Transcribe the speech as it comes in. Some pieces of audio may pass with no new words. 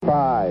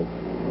5,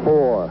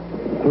 4,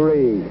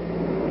 3,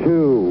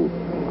 2,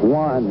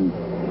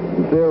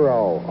 1,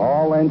 0.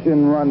 All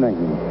engine running.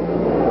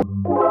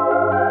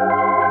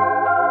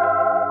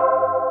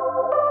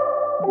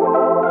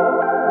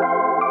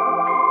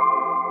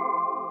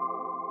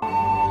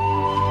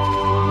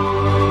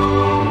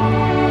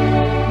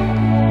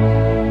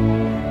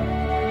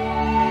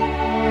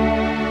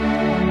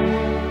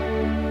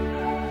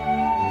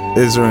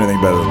 Is there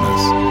anything better than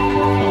this?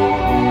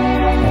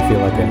 I feel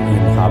like I'm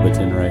in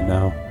Hobbiton right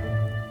now.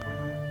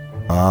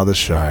 Ah, the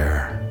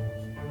Shire.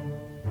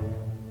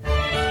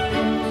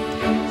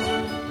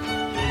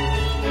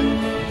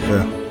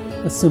 Yeah.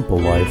 A simple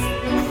life.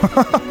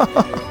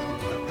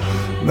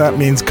 That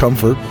means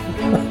comfort. We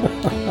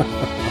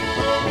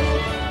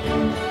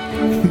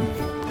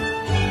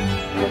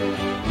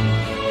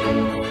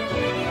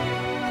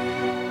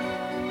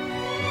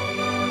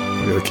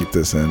gotta keep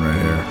this in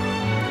right here.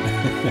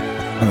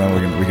 And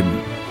then we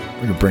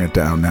can bring it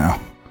down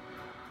now.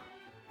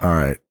 All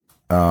right.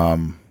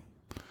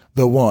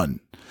 The one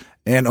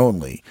and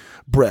only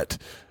Brett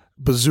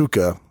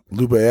Bazooka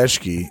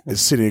Lubaeshki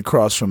is sitting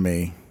across from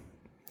me.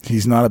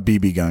 He's not a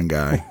BB gun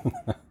guy.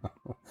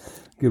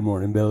 Good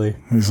morning, Billy.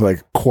 He's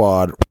like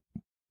quad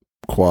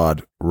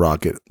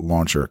rocket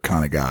launcher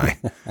kind of guy.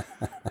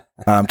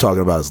 I'm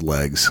talking about his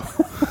legs.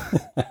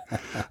 I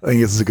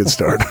think this is a good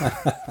start.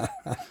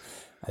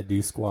 I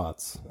do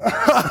squats.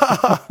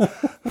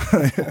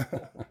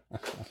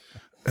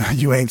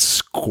 You ain't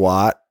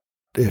squat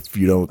if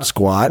you don't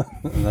squat.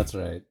 That's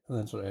right.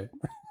 That's right.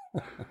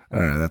 All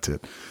right, that's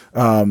it.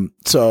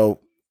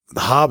 So The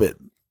Hobbit,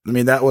 I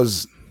mean, that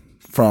was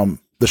from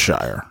the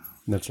Shire.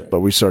 That's right. But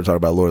we started talking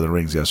about Lord of the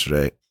Rings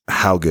yesterday.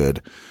 How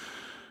good.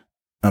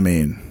 I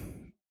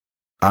mean,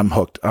 I'm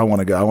hooked. I want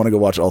to go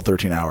watch all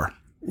 13 hour.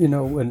 You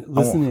know, when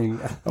listening,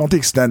 I want to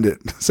extend it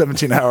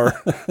 17 hour.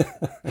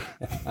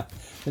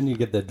 Then you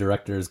get the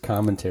director's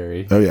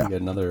commentary. Oh, yeah. You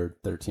get another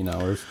 13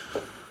 hours.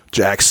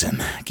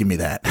 Jackson, give me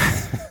that.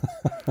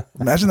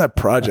 Imagine that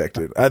project,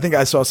 dude. I think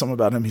I saw something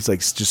about him. He's like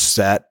just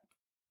sat.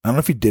 I don't know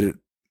if he did it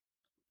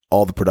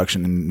all the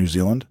production in New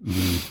Zealand.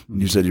 Mm-hmm.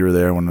 You said you were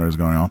there when it was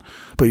going on,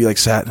 but you like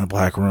sat in a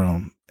black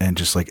room and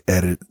just like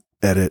edit,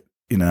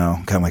 you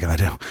know, kind of like I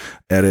do,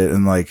 edit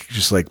and like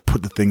just like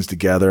put the things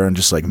together and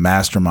just like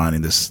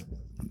masterminding this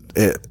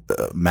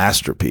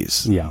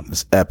masterpiece. Yeah,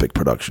 this epic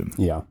production.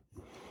 Yeah.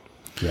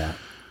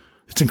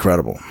 It's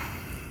incredible.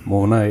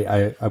 Well, when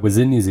I was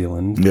in New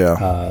Zealand,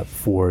 yeah,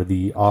 for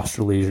the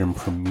Australasian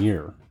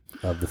premiere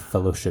of the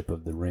Fellowship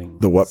of the Ring.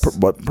 The what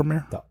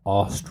premiere? The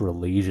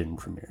Australasian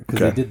premiere. Because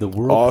they did the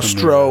world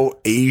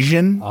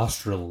Austro-Asian?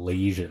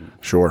 Australasian.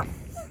 Sure.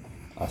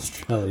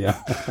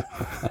 Australia.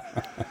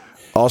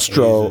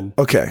 Asian.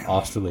 Okay.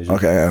 Australasian.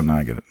 Okay,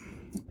 I get it.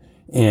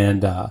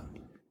 And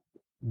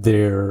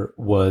there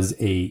was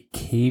a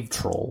cave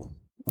troll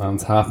on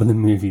top of the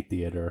movie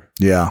theater.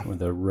 Yeah.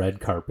 With a red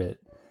carpet.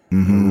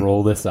 Mm-hmm.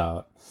 Roll this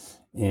out.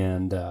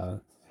 And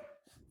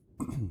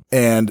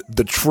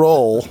the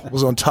troll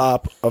was on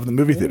top of the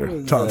movie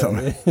theater. Tell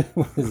me. It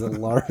was a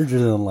larger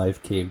than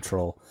life cave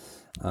troll.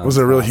 Was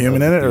there a real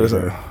human in it, or was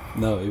it?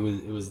 No, it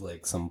was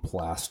like some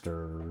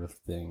plaster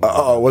thing.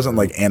 Oh, it wasn't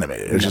like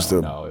animated. It was just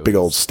a big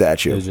old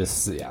statue. It was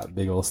just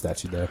big old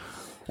statue there.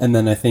 And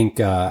then I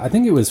think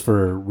it was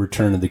for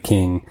Return of the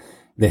King.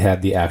 They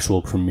had the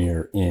actual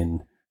premiere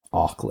in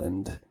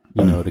Auckland,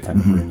 to kind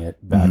of bring it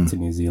back to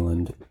New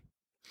Zealand.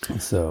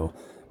 So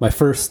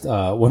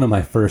one of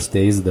my first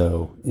days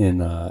though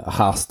in a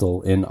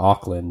hostel in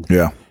Auckland.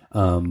 Yeah.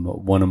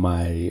 One of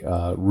my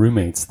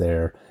roommates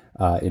there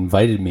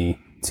invited me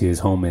to his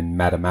home in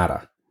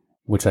Matamata,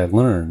 which I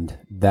learned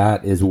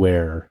that is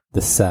where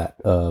the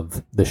set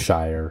of the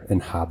Shire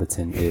and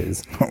Hobbiton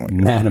is.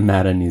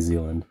 Matamata, New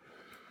Zealand.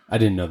 I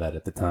didn't know that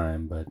at the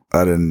time, but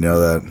I didn't know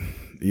that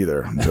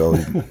either until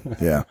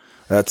yeah.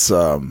 That's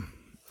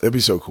it'd be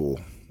so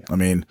cool. I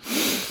mean,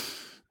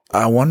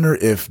 I wonder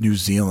if New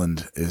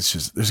Zealand is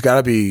just, there's got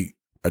to be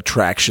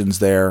attractions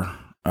there.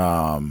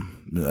 I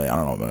don't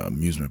know about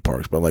amusement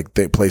parks, but like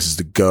places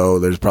to go.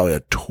 There's probably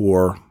a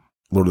tour,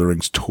 Lord of the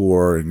Rings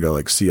tour, and go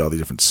like see all the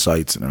different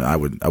sites. And I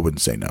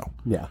wouldn't say no.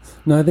 Yeah,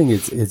 no, I think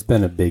it's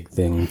been a big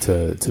thing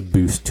to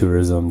boost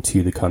tourism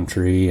to the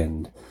country,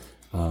 and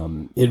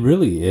it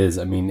really is.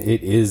 I mean,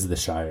 it is the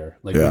Shire.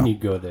 Like when you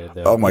go there,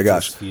 oh my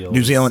gosh,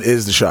 New Zealand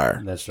is the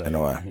Shire. That's right. In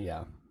a way.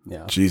 Yeah.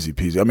 Jeezy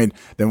peasy. I mean,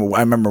 then I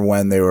remember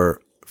when they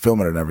were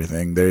filming it and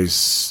everything. I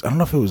don't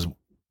know if it was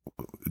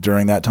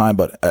during that time,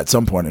 but at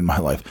some point in my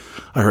life,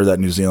 I heard that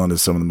New Zealand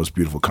is some of the most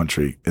beautiful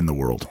country in the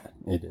world.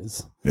 It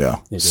is. Yeah.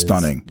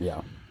 Stunning.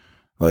 Yeah.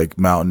 Like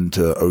mountain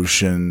to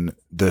ocean,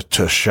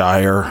 to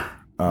Shire,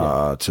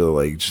 to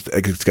like, just,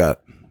 it's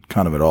got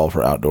kind of it all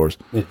for outdoors.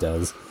 It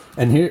does.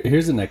 And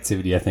here's an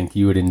activity I think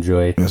you would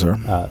enjoy. Yes, sir.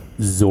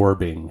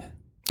 Zorbing.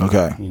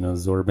 Okay. You know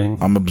zorbing?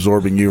 I'm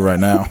absorbing you right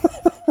now.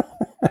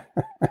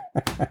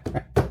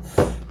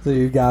 So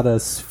you got a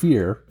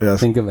sphere. Yes.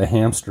 Think of a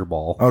hamster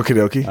ball. Okie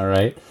dokie. All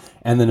right.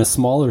 And then a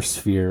smaller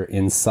sphere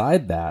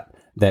inside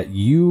that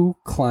you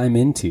climb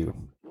into.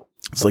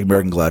 It's like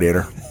American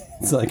Gladiator.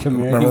 It's like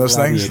American Remember those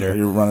things? Gladiator.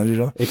 You run into each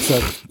other?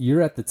 Except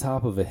you're at the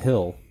top of a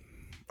hill,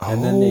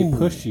 and then they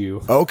push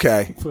you.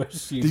 Okay.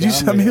 Push you Did you down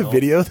send the me a hill.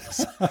 video of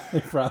this?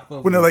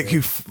 Probably.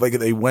 When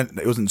they went,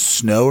 it was in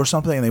snow or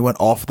something, and they went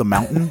off the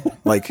mountain?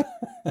 Like,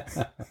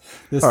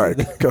 This, all right,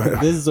 go ahead.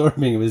 This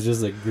Zorbing was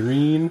just a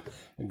green,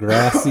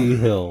 grassy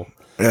hill.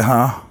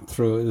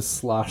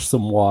 Slosh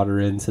some water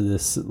into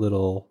this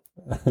little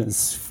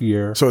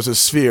sphere. So it's a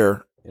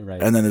sphere,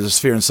 Right. and then there's a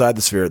sphere inside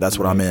the sphere. That's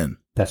what I'm in.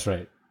 That's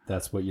right.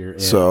 That's what you're in.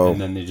 So-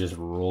 and then they just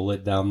roll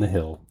it down the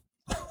hill.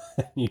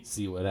 You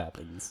see what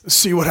happens.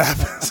 See what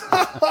happens.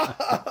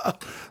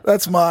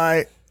 That's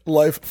my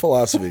life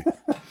philosophy.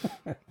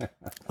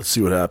 Let's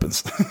see what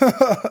happens.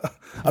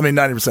 I mean,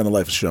 90% of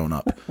life is showing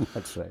up,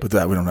 That's right. but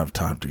that we don't have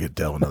time to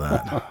delve into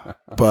that.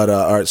 But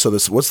all right, so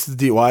what's the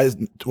deal? Why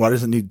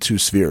does it need two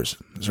spheres?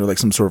 Is there like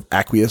some sort of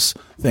aqueous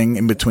thing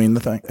in between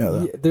the thing?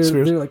 They're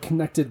Spheres? like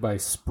connected by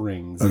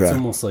springs. Okay. It's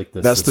almost like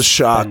the That's the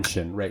shock.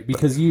 suspension, right?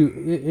 Because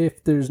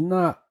if there's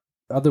not,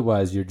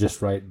 otherwise you're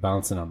just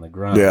bouncing on the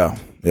ground.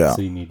 Yeah.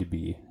 So you need to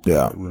be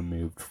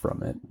removed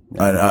from it.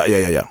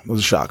 Yeah. Those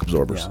are shock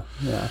absorbers.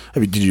 Yeah.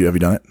 Have you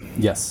done it?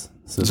 Yes.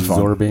 So It's fun.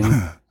 absorbing,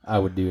 I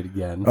would do it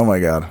again. Oh my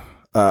god.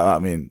 I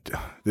mean, do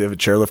you have a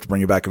chairlift to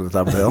bring you back to the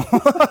top of the hill?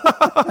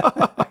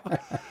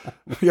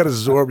 You got to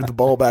absorb the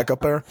ball back up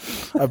there.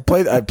 I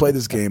played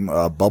this game,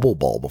 Bubble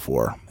Ball,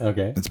 before.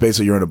 Okay. It's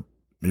basically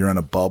you're in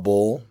a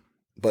bubble,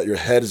 but your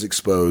head is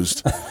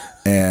exposed,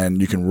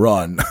 and you can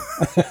run.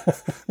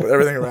 But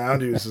everything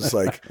around you is just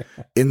like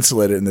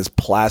insulated in this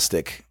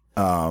plastic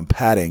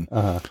padding,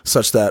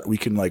 such that we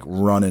can like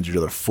run into each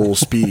other full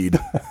speed,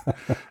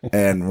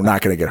 and we're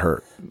not going to get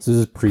hurt. So is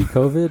this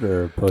pre-COVID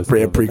or post?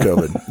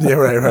 Pre-COVID. Yeah,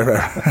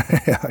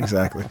 right. Yeah,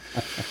 exactly.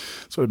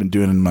 That's what I've been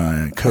doing in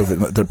my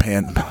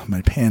COVID,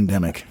 my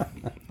pandemic,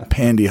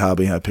 pandy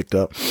hobby I picked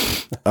up.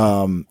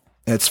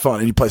 It's fun,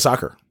 and you play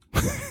soccer.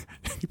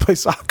 You play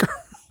soccer.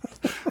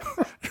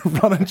 You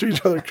run into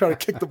each other, try to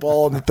kick the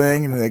ball in the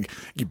thing, and like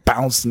you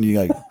bounce, and you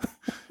like,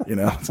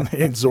 it's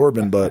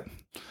absorbing. But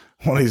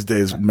one of these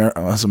days,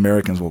 us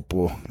Americans will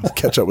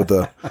catch up with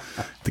the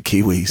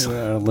Kiwis,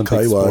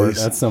 Olympic sport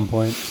at some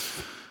point.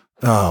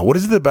 What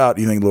is it about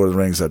you think Lord of the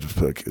Rings that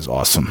is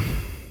awesome?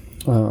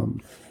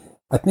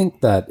 I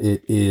think that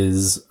it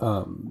is,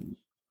 even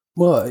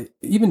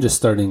just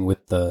starting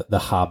with the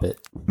Hobbit.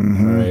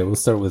 Mm-hmm. All right, we'll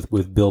start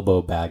with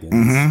Bilbo Baggins.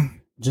 Mm-hmm.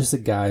 Just a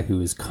guy who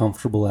is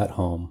comfortable at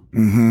home,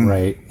 Mm-hmm.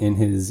 right, in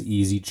his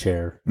easy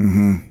chair,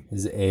 Mm-hmm.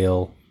 his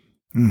ale,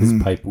 his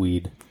pipe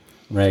weed,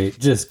 right,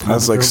 just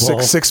That's comfortable.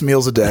 like six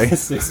meals a day,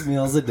 6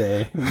 meals a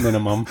day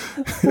minimum.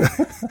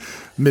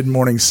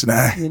 mid-morning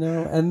snack.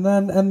 And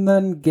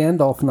then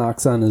Gandalf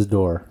knocks on his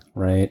door,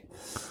 right?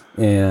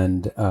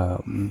 And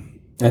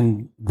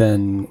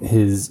then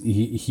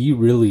he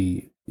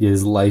really,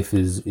 his life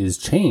is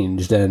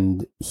changed,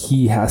 and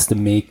he has to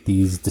make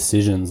these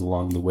decisions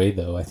along the way,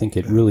 though. I think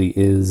it really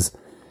is,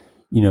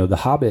 the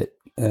Hobbit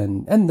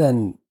and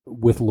then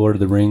with Lord of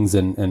the Rings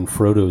and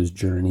Frodo's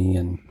journey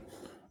and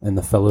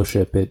the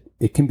Fellowship,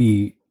 it can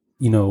be,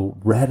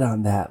 read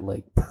on that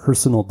like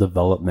personal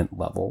development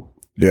level.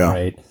 Yeah.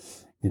 Right.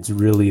 It's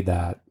really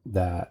that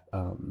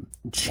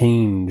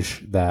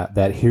change,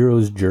 that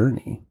hero's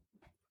journey.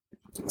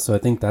 So I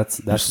think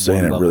that's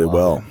saying one it really level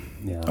well. of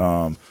it.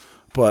 Yeah.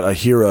 But a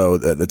hero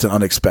that's an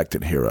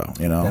unexpected hero.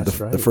 That's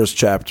the right. first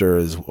chapter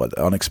is what,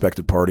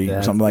 unexpected party or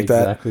That's something like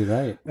that. Exactly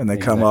right. And they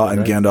come out,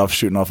 and Gandalf's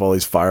shooting off all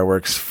these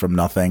fireworks from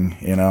nothing,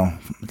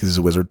 because he's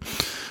a wizard.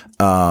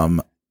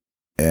 And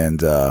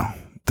the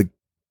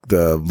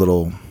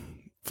little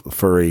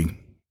furry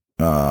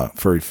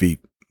feet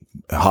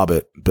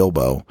hobbit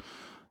Bilbo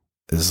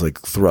is like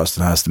thrust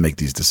and has to make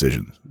these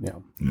decisions. Yeah.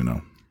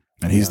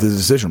 And he's the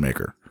decision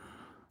maker,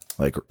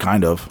 like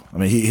kind of. I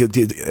mean, he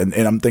did, and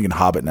I'm thinking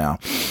Hobbit now.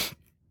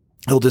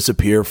 He'll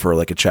disappear for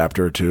like a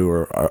chapter or two,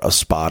 or a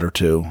spot or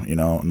two,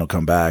 and he'll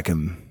come back,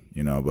 and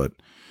but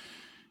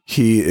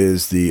he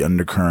is the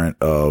undercurrent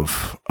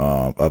of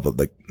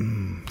like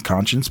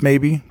conscience,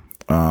 maybe,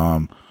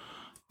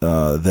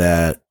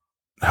 that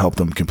helped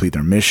them complete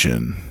their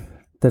mission.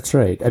 That's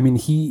right. I mean,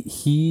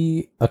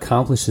 he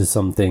accomplishes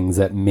some things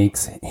that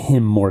makes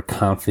him more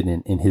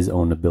confident in his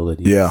own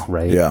abilities. Yeah.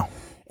 Right. Yeah.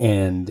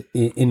 And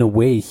in a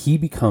way, he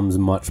becomes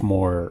much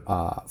more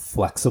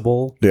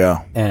flexible.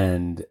 Yeah.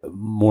 And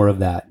more of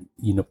that,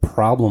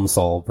 problem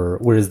solver.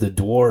 Whereas the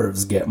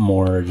dwarves get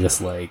more just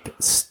like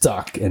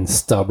stuck and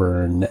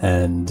stubborn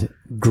and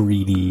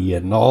greedy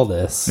and all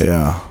this.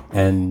 Yeah.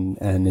 And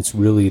it's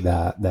really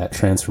that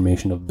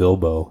transformation of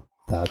Bilbo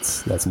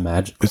that's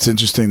magic. It's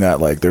interesting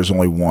that like there's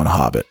only one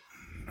hobbit,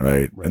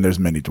 right? And there's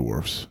many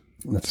dwarves.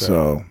 That's right.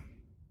 So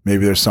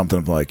maybe there's something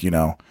of like,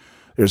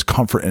 there's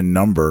comfort in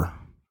number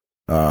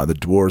the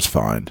dwarves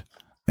find,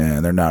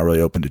 and they're not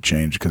really open to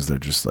change because they're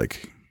just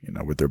like,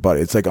 with their buddy.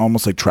 It's like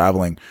almost like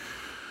traveling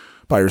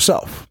by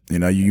yourself.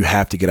 You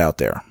have to get out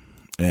there,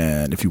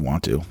 and if you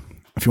want to,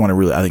 if you want to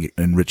really, I think,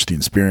 enrich the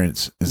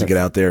experience is to get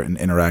out there and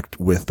interact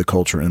with the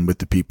culture and with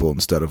the people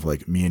instead of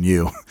like me and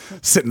you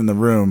sitting in the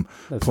room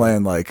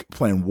playing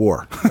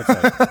war. That's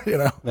right. You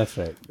know? That's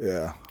right.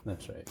 Yeah.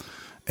 That's right.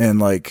 And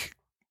like,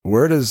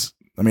 where does,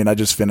 I mean, I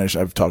just finished,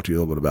 I've talked to you a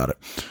little bit about it.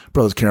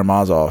 Brothers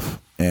Karamazov.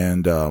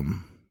 And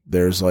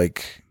there's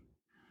like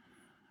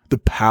the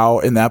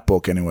power in that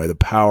book anyway, the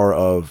power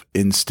of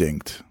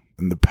instinct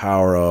and the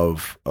power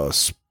of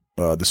the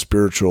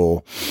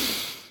spiritual,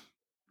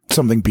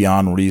 something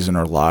beyond reason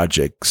or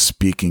logic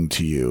speaking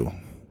to you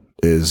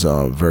is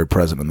very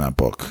present in that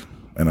book.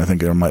 And I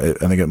think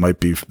it might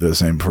be the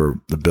same for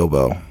the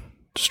Bilbo,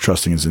 just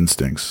trusting his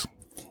instincts.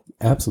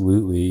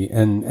 Absolutely.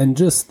 And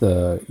just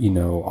the,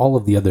 all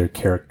of the other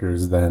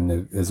characters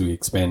then as we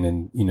expand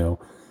in,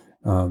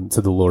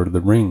 to the Lord of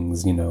the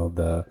Rings,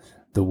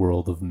 the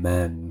world of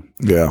men,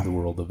 yeah, the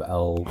world of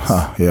elves,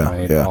 yeah,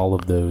 right? Yeah. All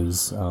of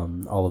those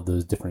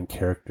different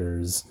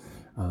characters,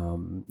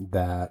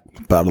 that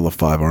Battle of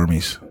Five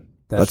Armies.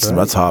 That's right.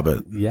 That's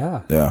Hobbit.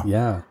 Yeah.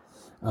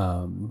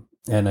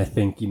 And I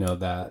think,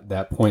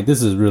 that point,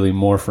 this is really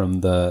more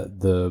from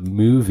the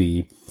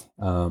movie.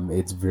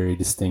 It's very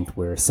distinct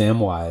where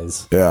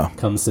Samwise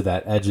comes to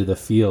that edge of the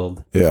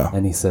field. Yeah.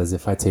 And he says,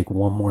 if I take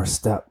one more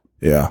step,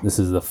 this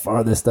is the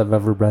farthest I've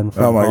ever been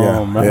from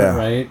home. God. Yeah.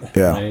 Right.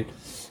 Yeah. Right.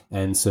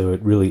 And so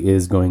it really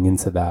is going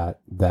into that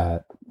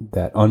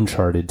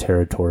uncharted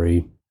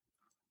territory,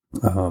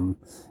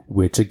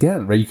 which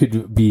again, right, you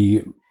could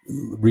be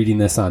reading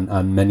this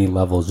on many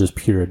levels, just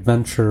pure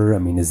adventure. I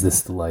mean, is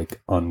this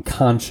like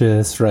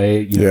unconscious,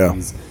 right?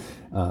 These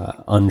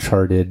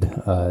uncharted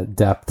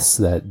depths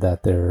that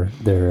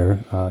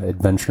they're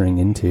adventuring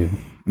into.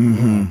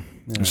 Mm-hmm.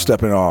 You're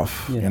stepping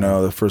off.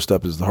 The first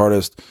step is the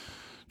hardest.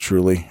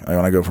 Truly, when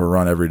I go for a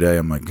run every day,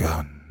 I'm like,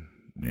 God,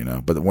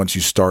 But once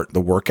you start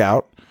the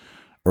workout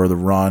or the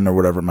run or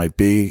whatever it might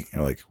be,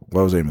 you're like,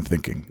 what was I even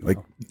thinking? Like,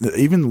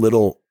 even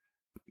little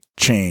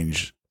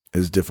change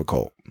is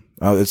difficult.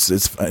 It's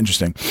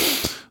interesting.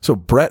 So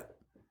Brett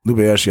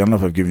Lubezki, I don't know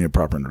if I've given you a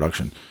proper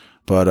introduction,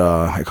 but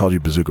I called you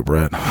Bazooka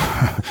Brett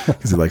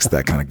because he likes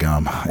that kind of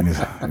gum and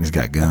he's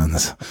got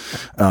guns.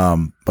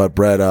 But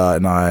Brett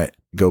and I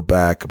go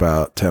back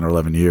about 10 or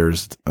 11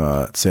 years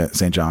at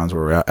St. John's,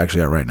 where we're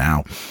actually at right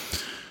now.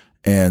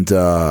 And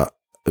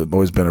it's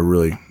always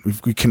been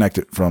we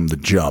connected from the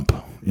jump,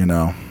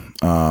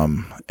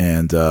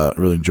 and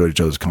really enjoyed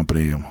each other's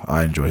company.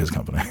 I enjoy his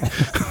company.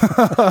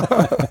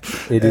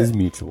 It is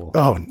mutual.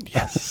 Oh,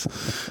 yes.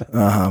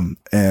 Where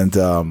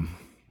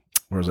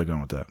was I going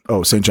with that?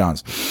 Oh, St.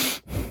 John's.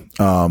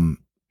 And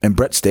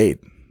Brett stayed.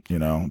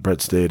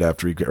 Brett stayed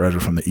after he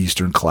graduated from the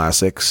Eastern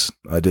Classics.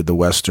 I did the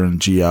Western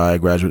GI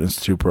Graduate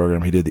Institute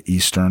program. He did the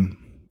Eastern,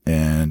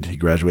 and he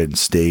graduated and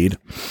stayed.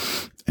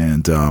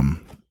 And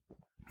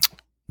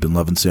been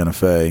loving Santa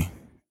Fe.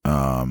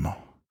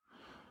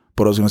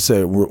 But I was going to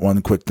say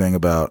one quick thing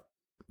about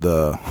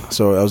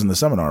so I was in the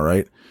seminar,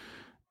 right?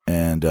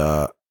 And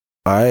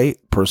I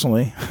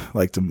personally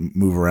like to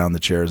move around the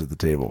chairs at the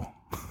table.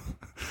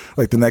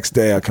 Like the next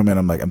day I come in,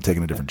 I'm like, I'm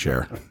taking a different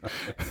chair.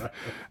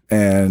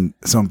 And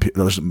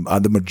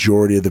the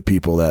majority of the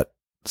people that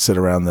sit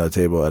around the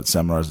table at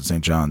seminars at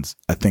St. John's,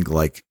 I think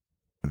like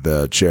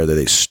the chair that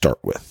they start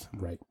with.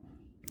 Right.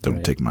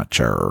 Don't take my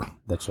chair.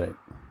 That's right.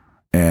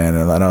 And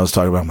I was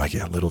talking about, I'm like,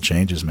 yeah, little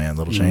changes, man,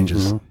 little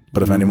changes. Mm-hmm.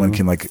 But if anyone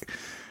can like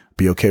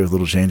be okay with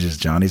little changes,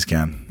 Johnny's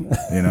can.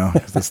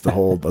 That's the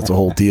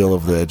whole deal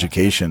of the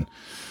education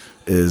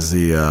is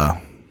the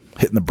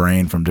hitting the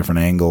brain from different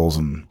angles,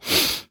 and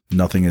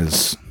nothing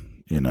is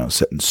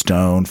set in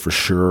stone for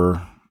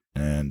sure.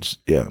 And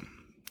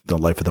the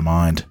life of the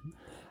mind.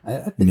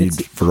 You need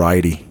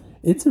variety.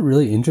 It's a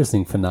really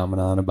interesting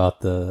phenomenon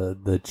about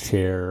the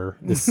chair,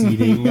 the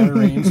seating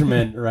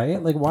arrangement,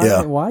 right? Like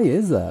why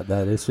is that?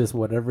 That it's just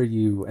whatever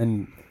you,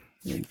 and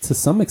to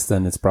some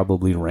extent it's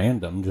probably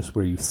random, just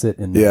where you sit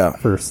in that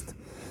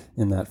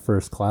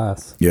first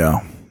class. Yeah.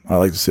 I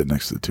like to sit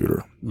next to the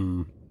tutor.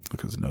 Look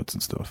at his notes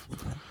and stuff.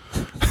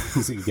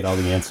 So you get all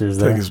the answers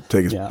there.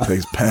 Take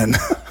his pen.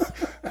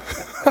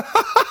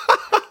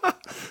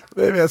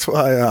 Maybe that's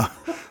why I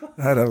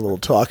had a little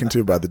talking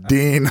to by the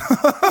dean.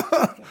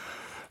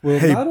 Well,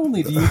 not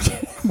only do you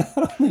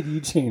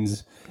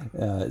change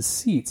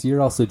seats,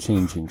 you're also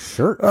changing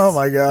shirts. Oh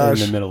my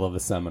gosh! In the middle of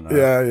a seminar.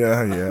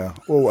 Yeah.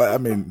 Well, I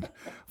mean,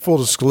 full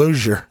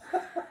disclosure,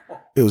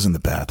 it was in the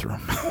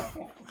bathroom.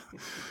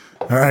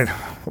 All right,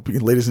 hope you,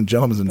 ladies and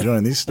gentlemen, is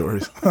enjoying these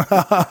stories.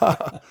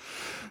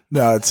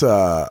 No, it's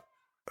I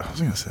was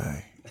gonna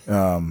say,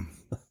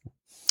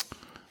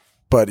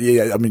 but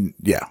yeah, I mean,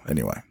 yeah.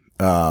 Anyway,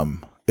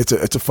 it's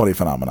a funny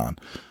phenomenon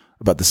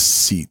about the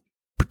seat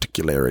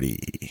particularity.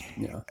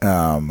 Yeah.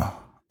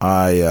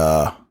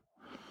 I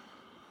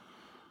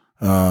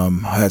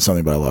had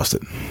something, but I lost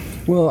it.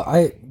 Well,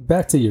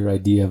 back to your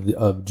idea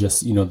of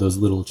just, those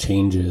little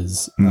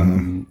changes.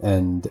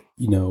 And,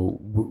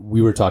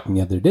 we were talking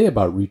the other day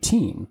about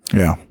routine.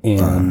 Yeah.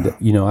 And,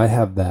 I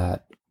have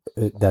that,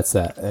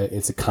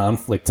 it's a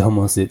conflict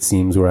almost, it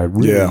seems, where I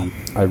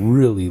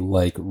really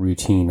like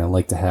routine. I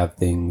like to have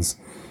things,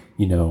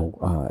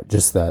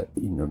 just that,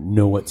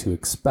 know what to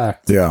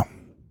expect. Yeah.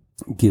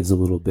 Gives a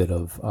little bit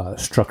of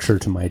structure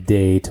to my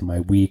day, to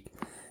my week.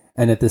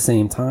 And at the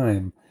same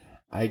time,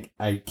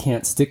 I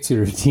can't stick to a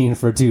routine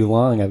for too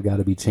long. I've got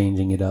to be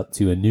changing it up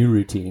to a new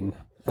routine.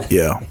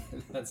 Yeah.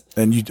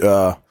 And you,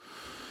 how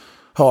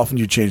often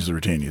do you change the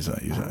routine? You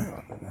say,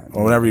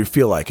 or whenever you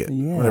feel like it.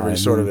 Yeah, whenever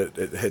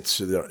it hits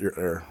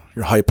your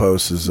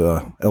hypos is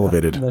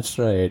elevated. That's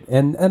right.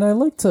 And I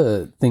like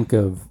to think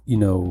of,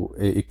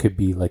 it could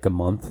be like a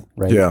month,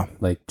 right? Yeah.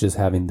 Like just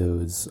having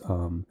those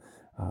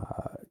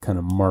kind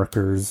of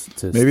markers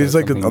to maybe it's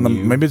like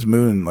on maybe it's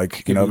moon,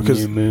 like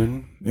because new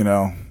moon.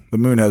 The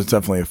moon has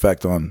definitely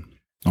effect on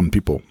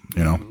people.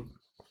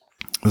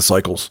 The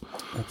cycles.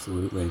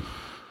 Absolutely.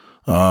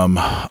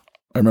 I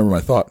remember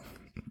my thought.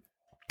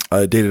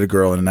 I dated a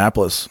girl in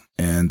Annapolis,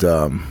 and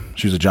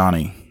she was a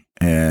Johnny,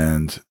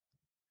 and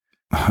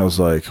I was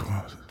like,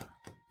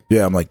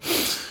 yeah, I'm like,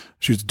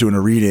 she was doing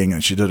a reading,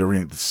 and she did a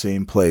reading at the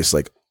same place,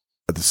 like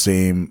on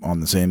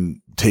the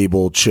same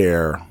table,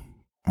 chair,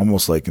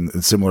 almost like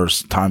in similar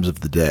times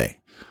of the day.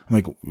 I'm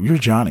like, you're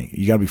Johnny.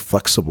 You got to be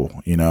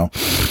flexible,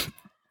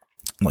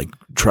 Like,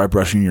 try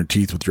brushing your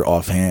teeth with your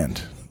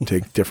offhand.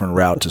 Take a different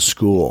route to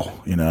school,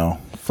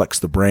 Flex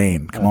the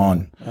brain. Come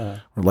on.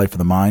 We're life of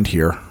the mind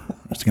here.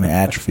 It's going to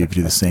atrophy if you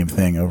do the same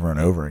thing over and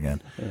over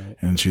again. Right.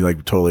 And she,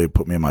 like, totally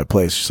put me in my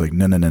place. She's like,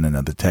 no.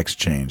 The text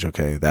change.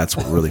 Okay, that's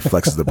what really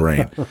flexes the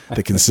brain. Right.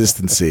 The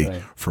consistency,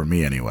 for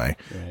me anyway,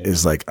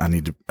 is like, I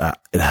need to,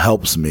 it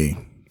helps me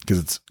because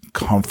it's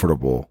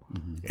comfortable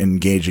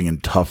engaging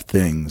in tough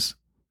things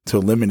to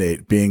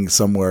eliminate being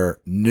somewhere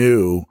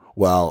new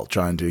while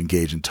trying to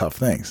engage in tough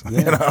things.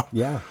 Yeah.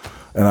 Yeah.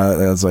 And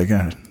I was like,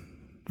 yeah,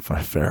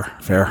 fair.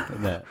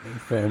 Yeah,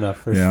 fair enough.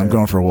 For sure. I'm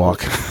going for a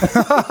walk.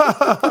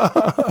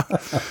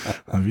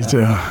 Me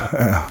too.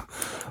 Yeah.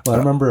 Well, I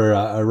remember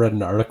I read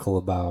an article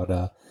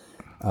about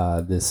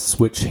this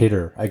switch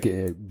hitter,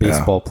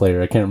 baseball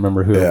player. I can't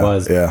remember who it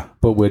was,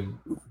 but would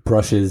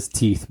brush his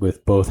teeth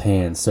with both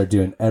hands, start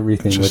doing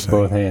everything with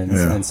both hands.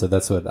 Yeah. And so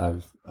that's what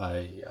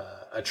I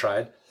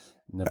tried.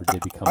 Never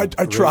did become I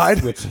tried.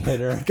 Switch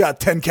hitter. Got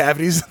 10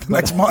 cavities the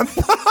next month.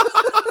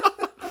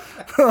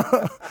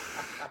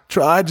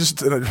 Tried,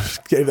 just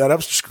gave that up,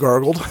 just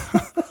gargled.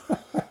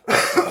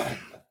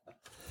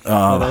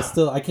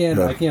 But I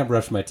can't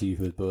brush my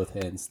teeth with both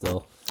hands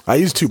still. I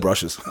use 2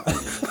 brushes.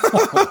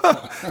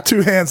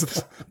 2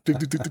 hands.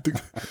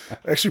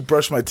 I actually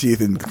brush my teeth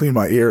and clean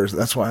my ears.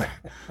 That's why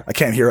I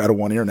can't hear out of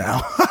one ear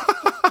now.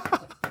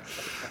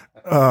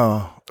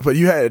 But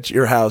you had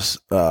your house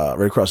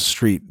right across the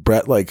street.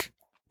 Brett,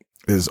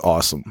 is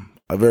awesome.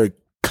 A very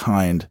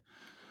kind,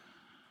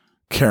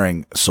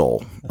 caring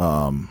soul.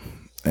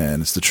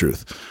 And it's the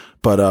truth.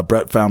 But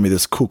Brett found me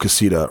this cool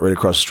casita right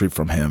across the street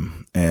from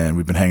him, and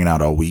we've been hanging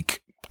out all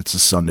week. It's a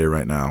Sunday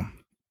right now.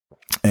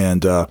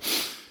 And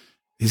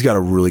he's got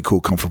a really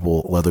cool,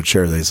 comfortable leather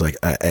chair that he's like,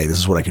 hey, this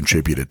is what I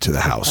contributed to the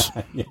house.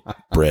 Yeah.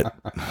 Britt,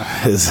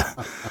 his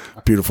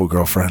beautiful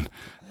girlfriend.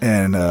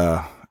 And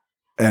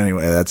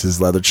anyway, that's his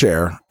leather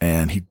chair,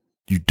 and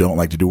you don't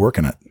like to do work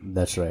in it.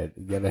 That's right.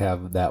 You got to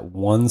have that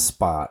one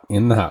spot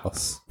in the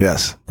house.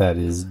 Yes. That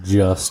is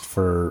just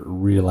for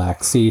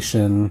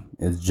relaxation.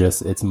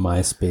 It's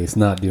my space,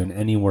 not doing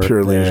any work.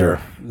 Pure leisure.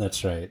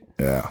 That's right.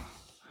 Yeah.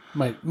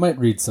 Might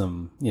read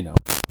some,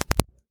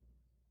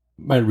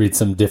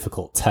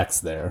 difficult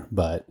text there,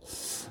 but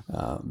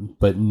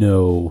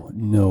no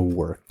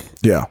work.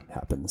 Yeah.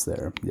 Happens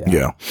there.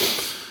 Yeah.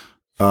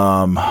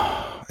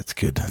 It's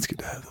good. It's good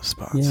to have those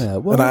spots. Yeah.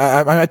 Well, and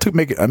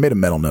I made a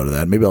mental note of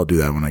that. Maybe I'll do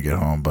that when I get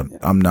home, but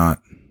I'm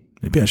not.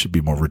 Maybe I should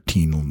be more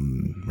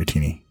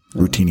routine-y.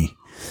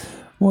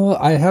 Well,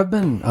 I have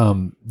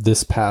been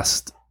this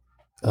past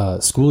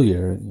school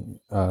year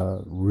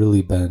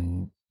really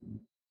been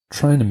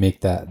trying to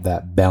make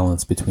that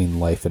balance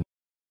between life and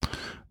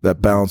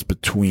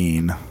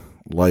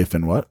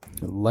what?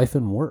 Life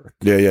and work.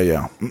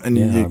 Yeah.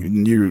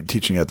 And you're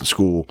teaching at the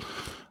school.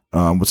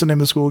 What's the name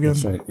of the school again?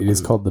 That's right. It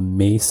is called the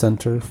May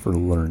Center for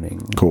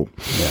Learning. Cool.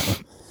 Yeah.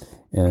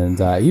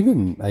 And I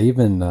even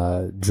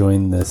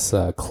joined this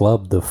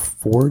club, the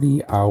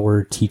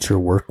 40-hour teacher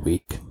work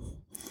week.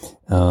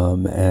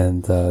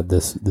 And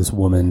this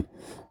woman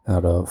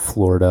out of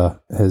Florida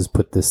has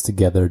put this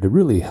together to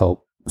really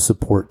help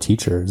support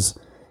teachers,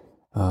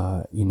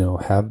 have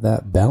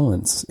that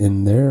balance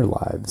in their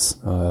lives.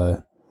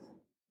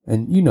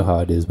 And you know how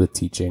it is with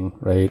teaching,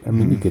 right? I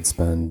mean, you could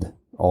spend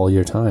all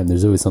your time.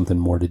 There's always something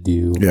more to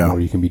do, more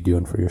you can be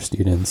doing for your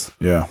students.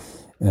 Yeah.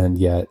 And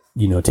yet,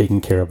 taking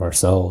care of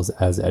ourselves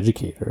as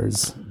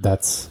educators,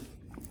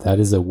 that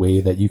is a way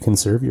that you can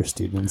serve your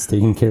students,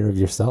 taking care of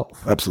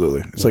yourself.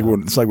 Absolutely. It's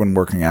like when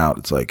working out,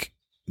 it's like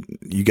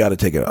you got to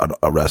take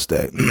a rest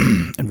day.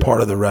 And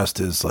part of the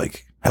rest is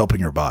like helping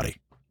your body.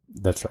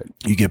 That's right.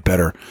 You get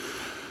better,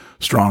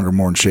 stronger,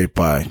 more in shape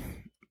by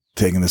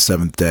taking the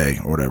 7th day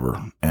or whatever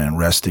and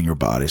resting your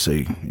body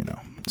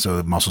so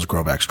the muscles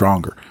grow back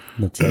stronger.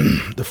 That's right.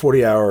 The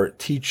 40-hour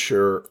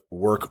teacher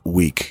work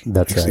week.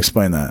 That's right.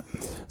 Explain that.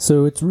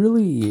 So it's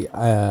really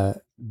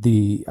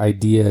the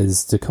idea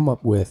is to come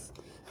up with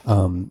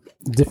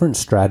different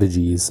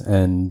strategies,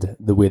 and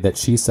the way that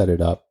she set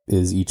it up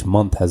is each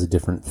month has a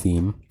different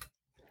theme.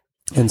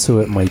 And so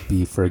it might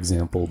be, for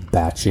example,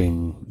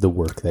 batching the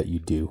work that you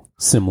do,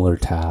 similar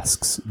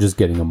tasks, just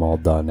getting them all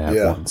done at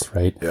once,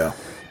 right? Yeah.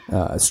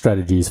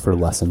 Strategies for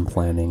lesson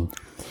planning.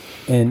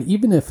 And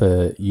even if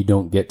you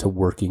don't get to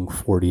working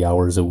 40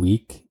 hours a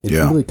week, it's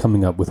really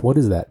coming up with what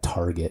is that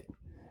target?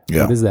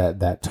 Yeah. What is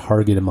that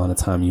target amount of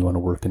time you want to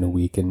work in a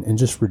week, and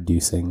just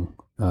reducing,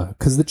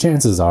 because the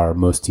chances are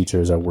most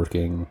teachers are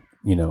working,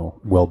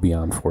 well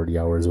beyond 40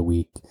 hours a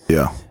week.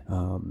 Yeah.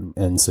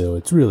 And so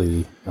it's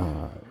really,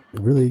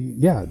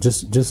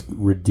 just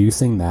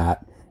reducing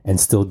that and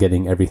still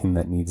getting everything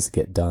that needs to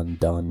get done,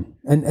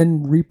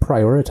 and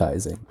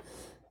reprioritizing.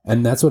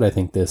 And that's what I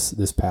think this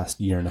past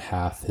year and a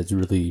half has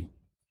really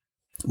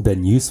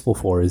been useful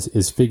for,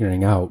 is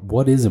figuring out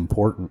what is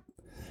important,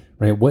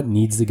 right? What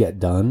needs to get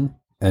done,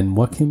 and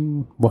what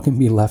can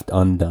be left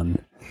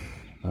undone,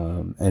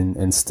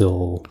 and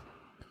still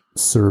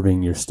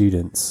serving your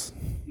students,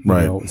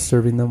 right?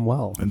 Serving them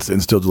well, and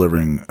still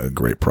delivering a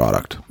great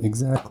product.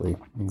 Exactly.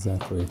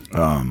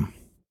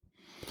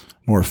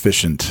 More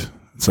efficient.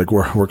 It's like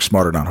work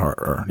smarter, not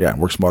harder. Yeah,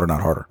 work smarter,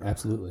 not harder.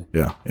 Absolutely.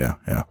 Yeah.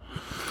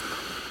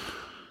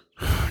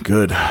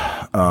 Good.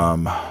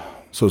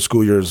 So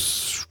school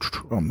year's,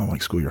 not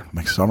like school year,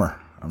 like summer.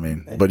 I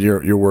mean, but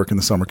your work in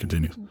the summer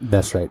continues.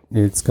 That's right.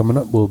 It's coming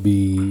up. We'll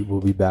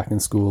be back in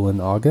school in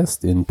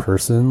August in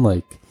person,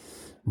 like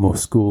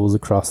most schools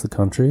across the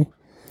country.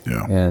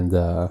 Yeah. And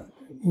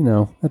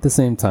at the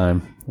same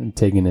time, I'm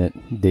taking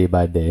it day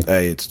by day.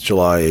 Hey, it's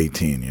July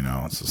 18.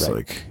 It's just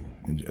like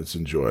it's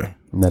enjoy.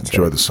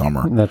 Enjoy the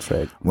summer. That's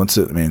right.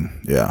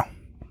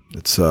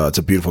 It's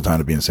a beautiful time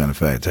to be in Santa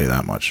Fe. I tell you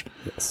that much.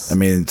 Yes. I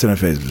mean, Santa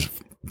Fe is just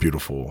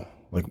beautiful.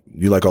 Like,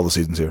 you like all the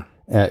seasons here?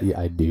 Yeah,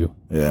 I do.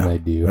 Yeah, I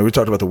do. And we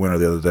talked about the winter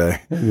the other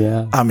day.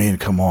 Yeah. I mean,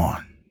 come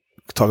on.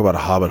 Talk about a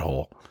hobbit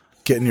hole.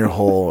 Get in your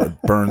hole and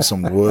burn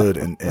some wood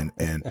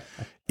and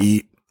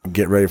eat.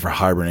 Get ready for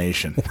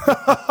hibernation.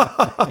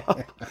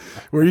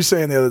 Were you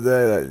saying the other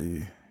day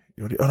that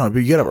but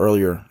you get up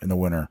earlier in the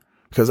winter,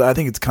 because I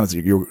think it's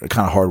you're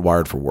kind of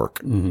hardwired for work.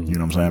 Mm-hmm. You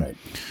know what I'm saying?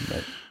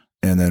 Right.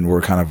 And then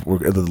we're at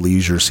the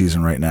leisure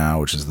season right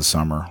now, which is the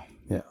summer.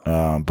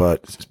 Yeah.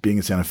 But being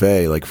in Santa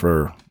Fe, like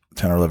for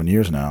 10 or 11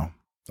 years now,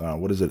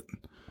 what is it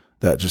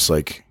that just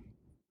like,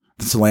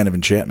 it's the land of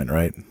enchantment,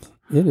 right?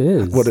 It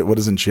is. What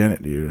does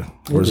enchant you?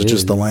 Or is it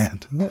just the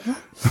land?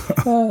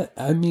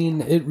 I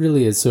mean, it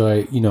really is. So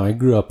I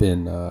grew up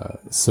in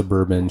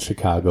suburban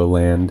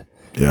Chicagoland.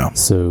 Yeah.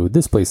 So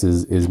this place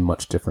is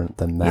much different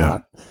than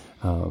that.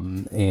 Yeah.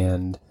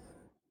 And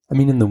I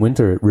mean, in the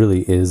winter, it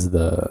really is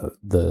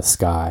the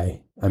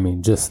sky. I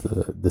mean, just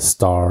the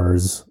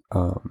stars.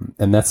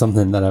 And that's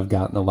something that I've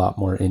gotten a lot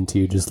more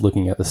into, just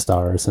looking at the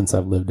stars since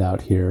I've lived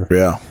out here.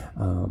 Yeah.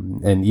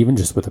 And even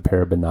just with a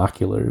pair of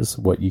binoculars,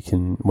 what you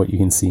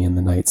can see in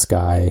the night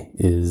sky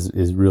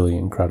is really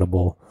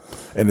incredible.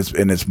 And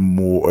it's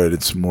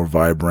more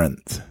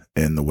vibrant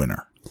in the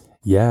winter.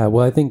 Yeah,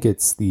 well, I think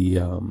it's the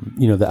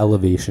the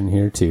elevation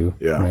here too.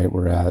 Yeah. Right,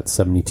 we're at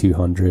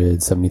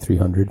 7,200,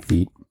 7,300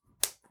 feet.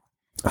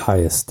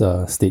 Highest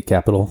state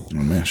capital. Oh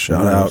man,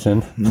 shout out.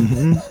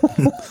 Mm-hmm.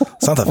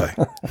 Santa Fe.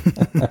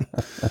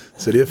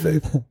 City of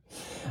Faith.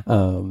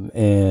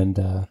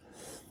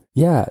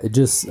 It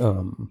just,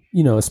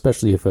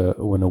 especially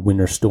when a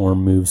winter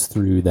storm moves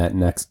through that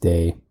next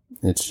day,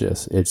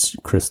 it's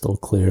crystal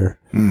clear.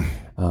 Mm.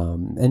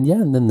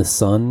 And then the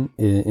sun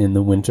in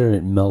the winter,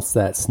 it melts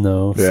that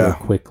snow so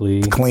quickly.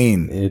 It's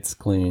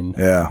clean.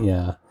 Yeah.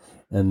 Yeah.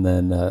 And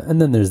then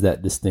there's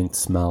that distinct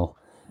smell.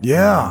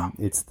 Yeah.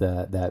 It's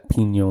that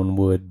pinon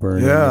wood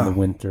burning in the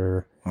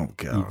winter. Oh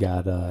God. You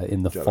got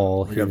in the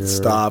fall here. You got to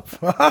stop.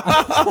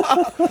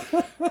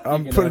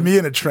 I'm putting me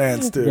in a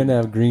trance, dude. You're gonna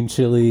have green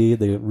chili,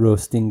 the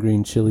roasting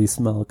green chili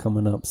smell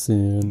coming up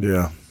soon.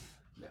 Yeah.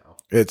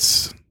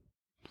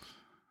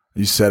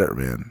 You said it,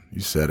 man.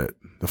 You said it.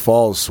 The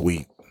fall is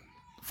sweet.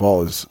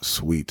 Fall is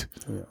sweet.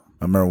 Yeah.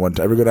 I remember one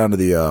time. Ever go down to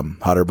the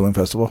Hot Air Balloon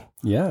Festival?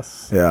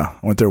 Yes. Yeah.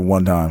 I went there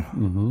one time.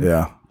 Mm-hmm.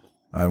 Yeah.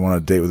 I went on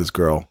a date with this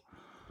girl.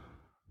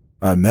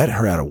 I met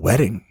her at a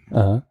wedding.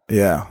 Uh-huh.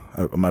 Yeah.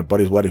 My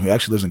buddy's wedding. He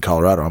actually lives in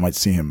Colorado. I might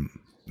see him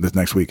this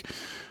next week.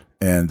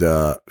 And she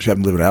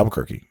happened to live in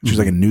Albuquerque. She's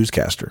like a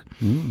newscaster.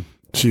 Mm.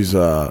 She's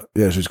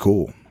she's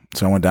cool.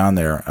 So I went down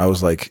there. I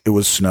was like, it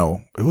was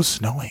snow. It was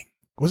snowing.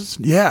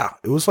 Yeah.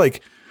 It was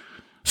like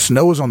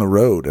snow was on the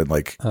road in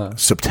like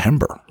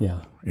September.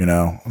 Yeah. And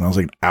I was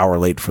like an hour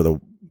late for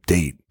the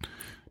date.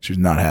 She was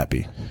not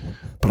happy.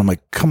 But I'm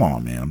like, come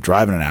on, man. I'm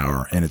driving an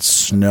hour and it's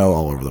snow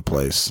all over the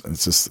place.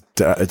 It's just,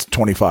 it's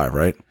 25,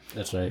 right?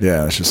 That's right.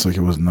 Yeah. It's just like,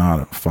 it was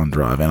not a fun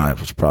drive. And I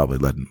was probably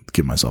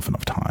give myself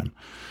enough time.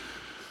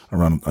 I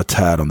run a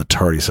tad on the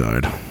tardy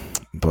side,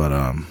 but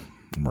I'm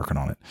working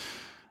on it.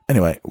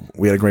 Anyway,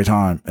 we had a great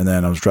time. And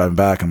then I was driving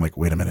back. I'm like,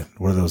 wait a minute.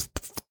 What are those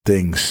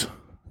things?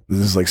 This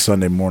is like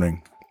Sunday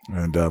morning.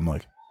 And I'm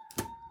like,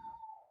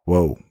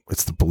 whoa,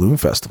 it's the balloon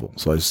festival.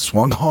 So I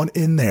swung on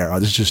in there.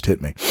 This just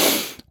hit me.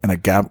 and I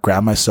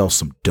grabbed myself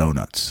some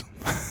donuts.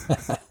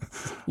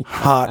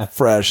 Hot,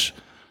 fresh,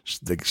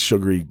 like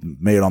sugary,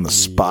 made on the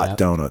spot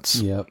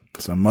donuts. Yep.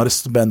 So it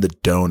must have been the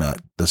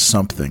donut, the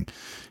something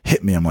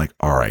hit me. I'm like,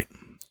 all right,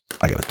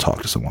 I got to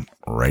talk to someone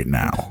right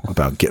now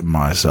about getting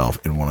myself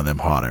in one of them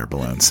hot air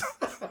balloons.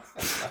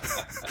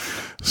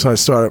 So I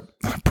started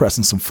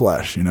pressing some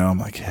flesh, you know. I'm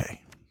like,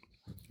 hey,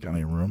 got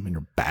any room in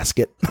your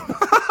basket?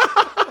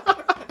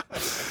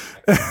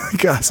 The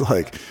guy's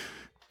like,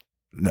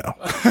 no.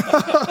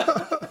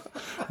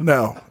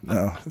 No,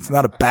 it's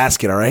not a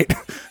basket, all right?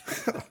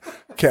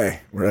 Okay,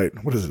 right.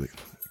 What is it?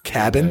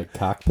 Cabin? A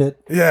cockpit?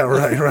 Yeah,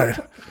 right.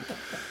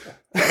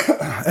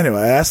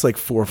 Anyway, I asked like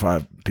 4 or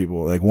 5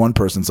 people. Like one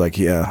person's like,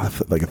 yeah,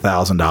 like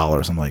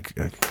 $1,000. I'm like,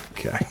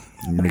 okay,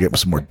 I'm gonna get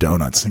some more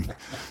donuts and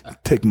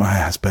take my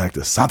ass back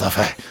to Santa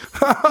Fe.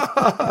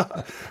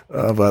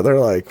 But they're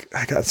like,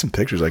 I got some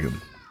pictures I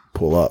can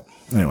pull up.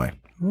 Anyway,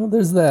 Well,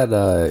 there's that.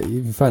 If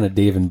you find a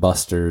Dave and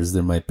Buster's,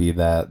 there might be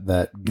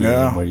that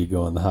game where you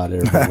go in the hot air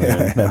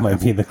balloon. That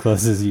might be the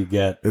closest you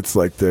get. it's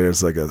like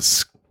there's like a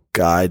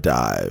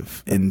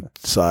skydive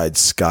inside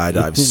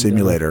skydive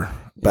simulator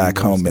back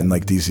home in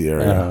like DC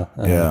area.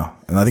 Yeah,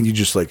 and I think you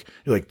just like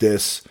you're like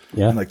this.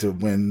 Yeah. And like the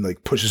wind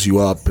like pushes you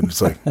up, and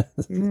it's like.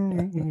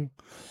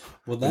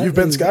 Well, that You've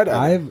been skydiving.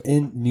 I'm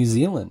in New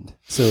Zealand,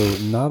 so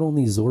not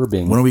only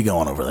zorbing, When are we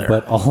going over there?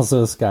 but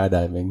also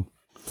skydiving.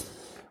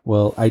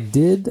 Well, I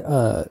did.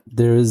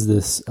 There is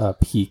this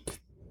peak.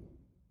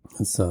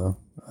 It's a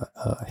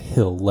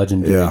hill,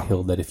 legendary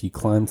hill, that if you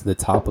climb to the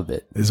top of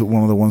it, Is it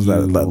one of the ones that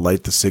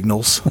light the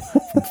signals?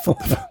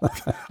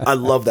 I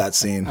love that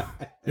scene.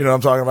 You know what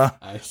I'm talking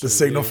about? The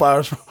signal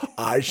fires.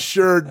 I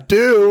sure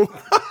do.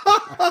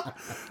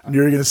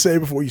 You're going to say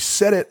before you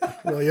said it,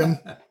 William.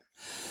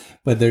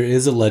 but there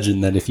is a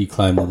legend that if you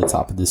climb to the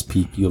top of this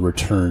peak, you'll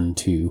return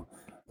to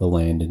the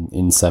land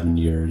in 7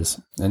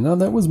 years. And now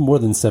that was more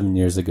than 7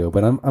 years ago,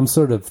 but I'm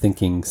sort of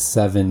thinking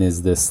 7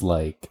 is this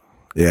like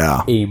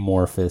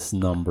amorphous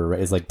number, right?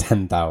 It's like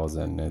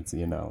 10,000. It's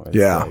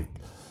like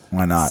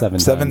why not 7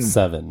 7 times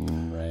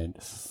 7, right?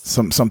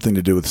 something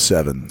to do with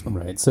 7.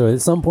 Right. So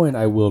at some point,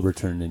 I will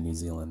return to New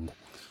Zealand.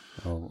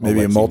 I'll Maybe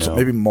let you know.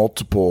 maybe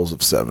multiples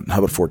of 7. How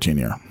about 14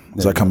 year?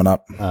 Is that coming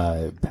up?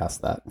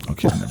 Past that.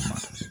 Okay, never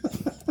mind.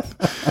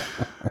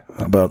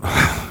 How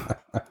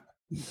about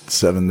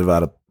 7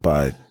 divided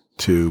by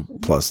 2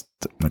 plus?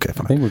 Okay, I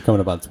fine. think we're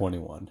coming about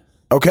 21.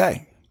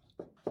 Okay,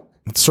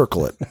 let's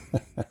circle it.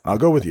 I'll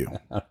go with you.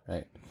 All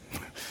right.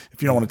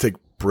 If you don't want to take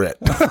Brit,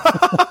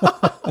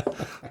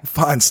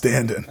 fine,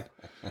 stand-in.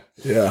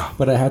 Yeah,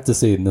 But I have to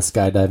say, in the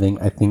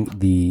skydiving, I think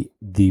the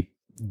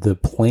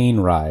plane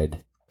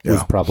ride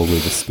was probably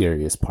the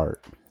scariest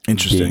part.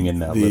 interesting. Being in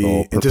that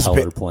little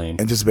propeller plane.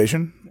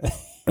 Anticipation,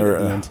 or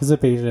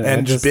Anticipation.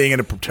 and just being in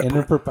a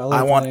propeller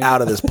I want plane.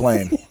 out of this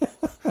plane.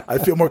 I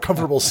feel more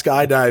comfortable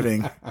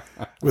skydiving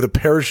with a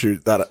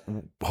parachute that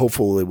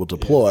hopefully will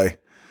deploy.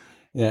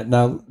 Yeah.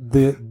 Now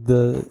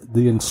the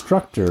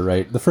instructor,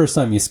 right? The first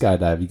time you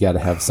skydive, you got to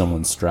have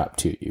someone strapped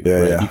to you. Yeah,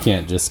 right? yeah. You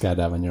can't just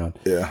skydive on your own.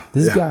 Yeah,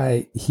 This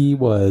guy, he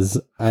was,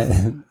 I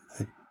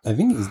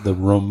think he's the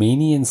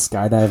Romanian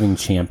skydiving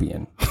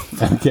champion.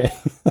 Okay.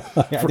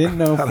 I didn't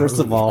know, first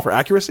of all, for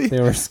accuracy, they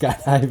were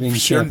skydiving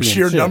sheer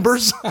championships.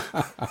 numbers.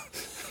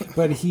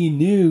 But he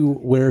knew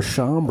where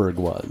Schaumburg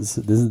was.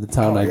 This is the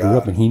town I grew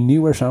up in. He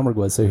knew where Schaumburg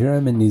was. So here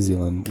I'm in New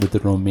Zealand with the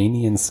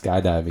Romanian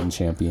skydiving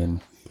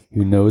champion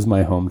who knows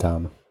my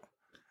hometown.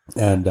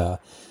 And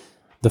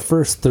the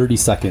first 30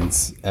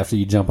 seconds after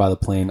you jump out of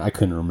the plane, I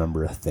couldn't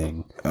remember a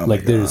thing.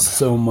 There's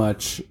so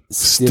much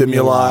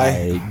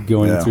stimuli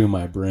going through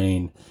my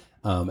brain.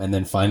 And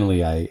then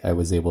finally I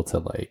was able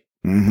to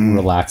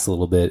relax a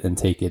little bit and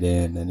take it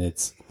in. And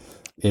it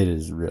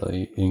is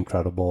really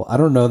incredible. I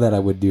don't know that I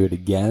would do it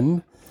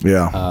again.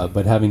 Yeah.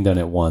 But having done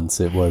it once,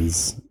 it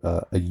was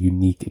a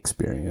unique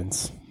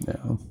experience.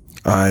 Yeah.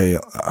 I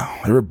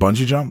ever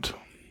bungee jumped?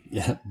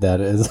 Yeah, that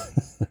is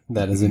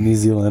in New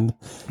Zealand.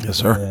 Yes,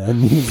 sir. A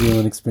New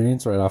Zealand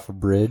experience right off a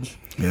bridge.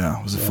 Yeah,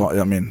 it was fun.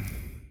 I mean,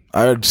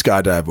 I would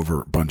skydive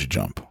over bungee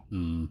jump.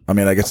 I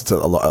mean, I guess it's a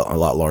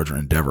lot larger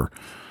endeavor.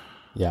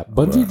 Yeah,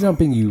 bungee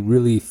jumping, you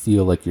really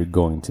feel like you're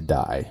going to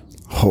die.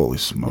 Holy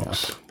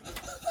smokes!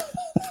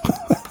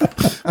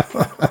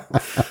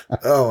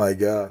 Oh my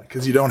god!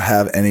 Because you don't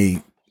have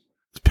any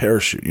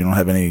parachute. You don't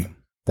have any.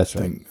 That's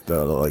right.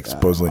 Like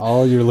supposedly.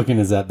 All you're looking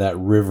is at that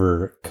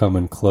river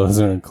coming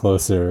closer and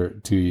closer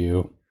to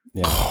you.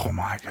 Yeah. Oh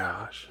my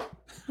gosh!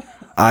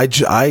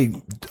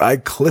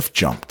 I cliff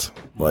jumped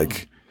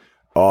like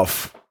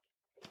off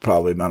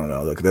probably, I don't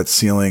know, like that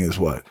ceiling is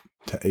what,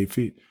 8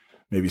 feet,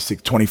 maybe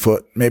 20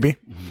 foot, maybe.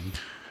 Mm-hmm.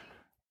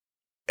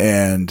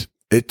 And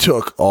it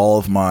took all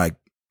of my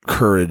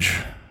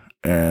courage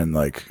and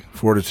like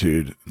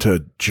fortitude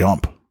to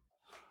jump.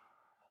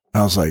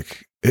 I was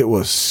like, it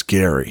was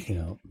scary.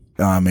 Yeah.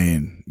 I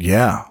mean,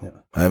 yeah.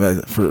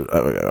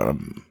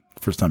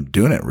 First time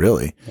doing it,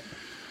 really.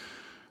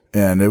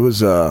 And it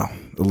was a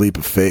leap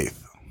of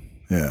faith.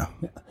 Yeah.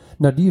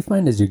 Now, do you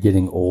find as you're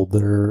getting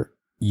older,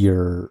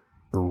 your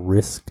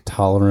risk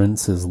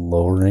tolerance is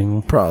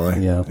lowering.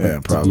 Probably. Yeah, Yeah,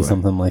 to probably. do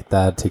something like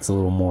that takes a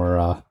little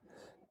more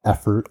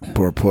effort.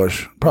 Poor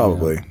push.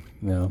 Probably.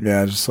 Yeah.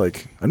 Yeah, just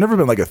like I've never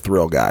been like a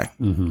thrill guy.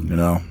 Mm-hmm. You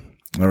know,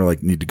 I never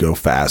like need to go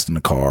fast in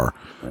the car,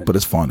 but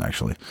it's fun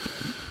actually.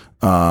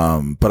 But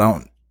I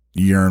don't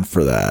yearn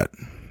for that.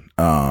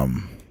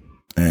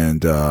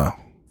 And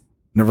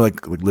never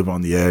like live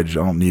on the edge.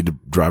 I don't need to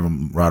ride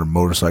a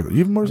motorcycle. You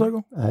have a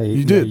motorcycle?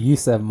 You did. You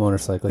used to have a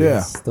motorcycle. Yeah.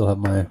 I still have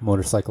my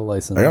motorcycle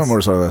license. I got a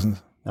motorcycle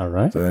license. All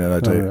right. Did I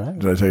tell you? All right.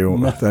 Did I tell you?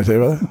 Did I tell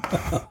you about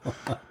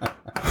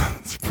that?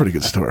 It's a pretty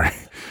good story.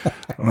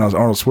 When I was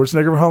Arnold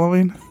Schwarzenegger for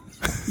Halloween,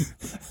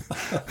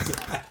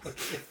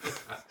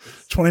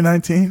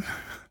 2019,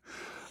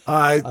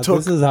 I took.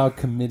 This is how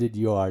committed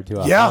you are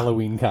to a Yeah.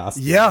 Halloween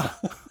costume. Yeah.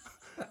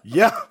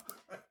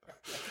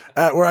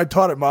 Where I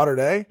taught at Modern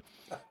Day,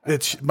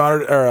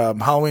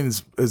 Halloween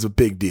is a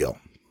big deal,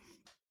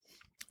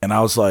 and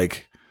I was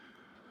like,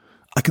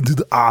 I can do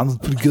the arms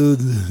pretty good,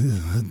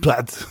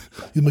 but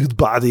you make the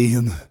body,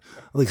 and I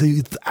like how you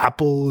eat the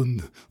apple,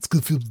 and it's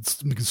good for you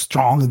to make it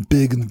strong and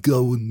big and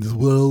go in the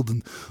world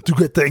and do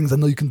great things. I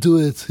know you can do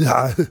it.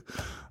 Yeah,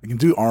 I can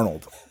do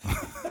Arnold.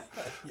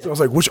 So I was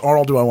like, which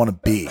Arnold do I want to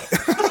be?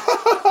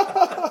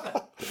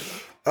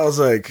 I was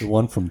like, The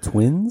one from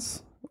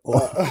Twins?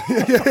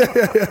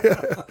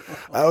 yeah.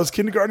 I was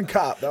kindergarten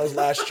cop. That was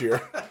last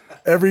year.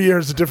 Every year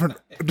is a different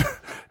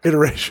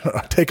iteration.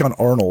 I take on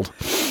Arnold.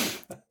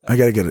 I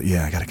gotta get it.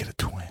 Yeah, I gotta get a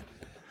twin.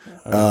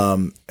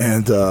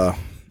 And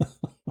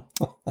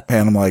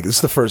I'm like, this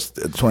is the first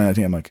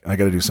 2019. I'm like, I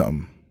gotta do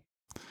something.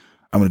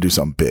 I'm gonna do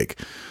something big.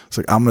 It's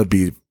like I'm gonna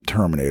be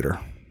Terminator,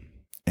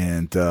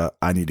 and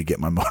I need to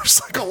get my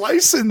motorcycle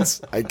license,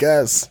 I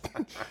guess.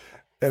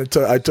 And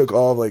I took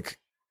all of like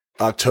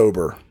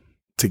October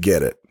to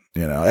get it.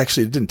 You know,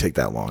 actually, it didn't take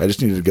that long. I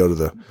just needed to go to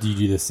the. Did you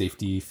do the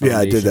safety Yeah, foundation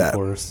I did that.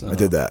 course? I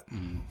did that.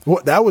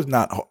 Well,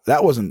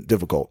 that wasn't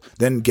difficult.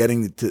 Then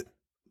getting to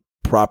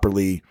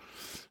properly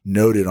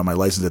noted on my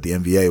license at the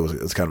MVA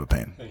was kind of a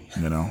pain.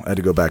 You know, I had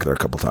to go back there a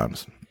couple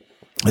times.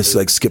 I just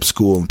like skipped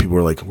school, and people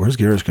were like, "Where's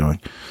Garris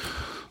going?"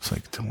 It's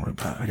like, don't worry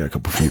about it. I got a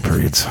couple free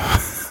periods.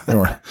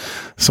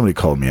 Somebody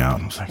called me out.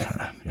 I was like,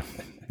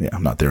 yeah,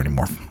 I'm not there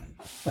anymore.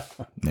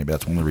 Maybe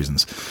that's one of the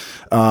reasons.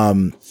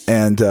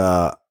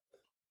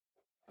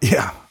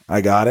 Yeah,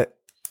 I got it.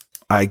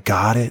 I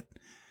got it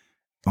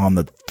on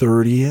the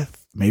 30th,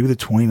 maybe the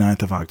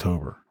 29th of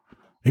October,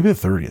 maybe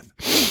the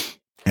 30th.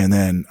 And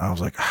then I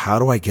was like, how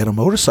do I get a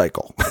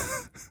motorcycle?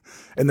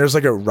 And there's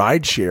like a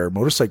rideshare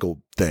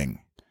motorcycle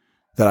thing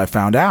that I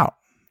found out.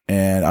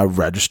 And I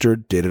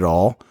registered, did it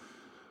all,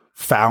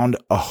 found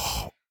a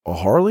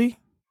Harley.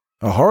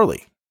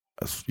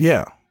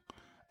 Yeah.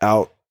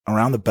 Out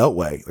around the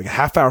Beltway, like a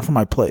half hour from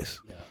my place.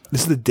 Yeah.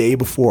 This is the day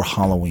before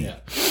Halloween. Yeah.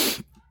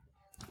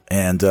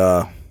 And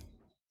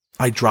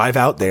I drive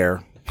out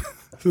there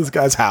to this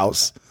guy's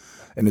house,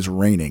 and it's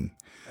raining.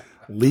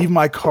 Leave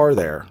my car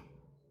there,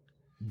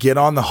 get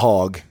on the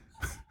hog,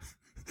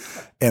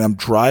 and I'm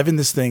driving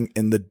this thing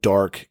in the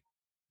dark,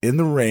 in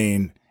the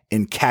rain,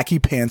 in khaki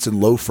pants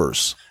and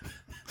loafers.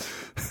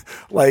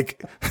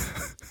 like.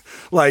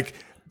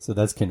 So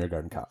that's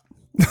kindergarten cop.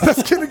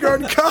 That's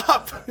kindergarten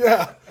cop.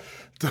 Yeah.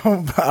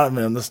 Don't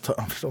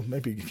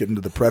maybe get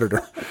into the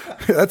Predator.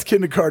 That's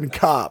kindergarten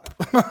cop.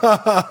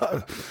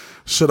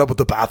 Shut up with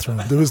the bathroom.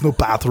 There is no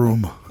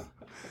bathroom.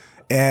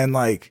 And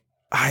like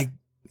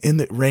in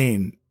the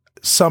rain,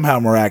 somehow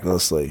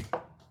miraculously,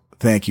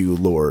 thank you,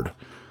 Lord,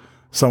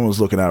 someone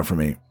was looking out for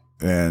me,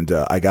 and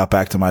I got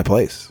back to my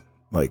place.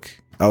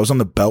 Like I was on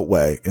the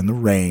Beltway in the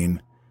rain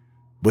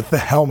with the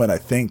helmet, I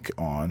think,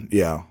 on.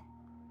 Yeah.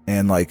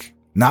 And like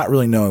not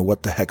really knowing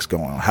what the heck's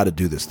going on, how to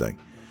do this thing.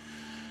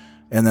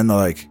 And then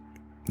the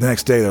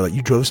next day they're like,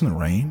 you drove this in the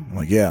rain? I'm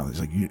like, yeah. It's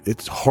like,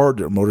 it's hard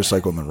to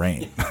motorcycle in the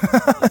rain.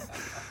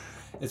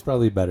 It's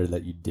probably better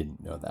that you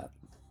didn't know that.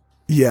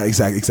 Yeah,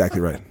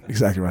 exactly right.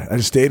 Exactly right. I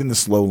just stayed in the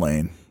slow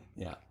lane.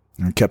 Yeah.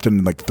 And kept it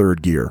in like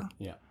third gear.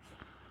 Yeah.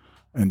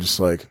 And just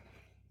like,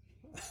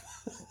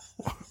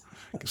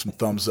 give some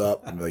thumbs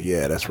up. And be like,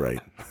 yeah, that's right.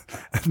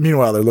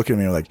 Meanwhile, they're looking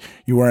at me like,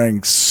 you're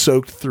wearing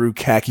soaked through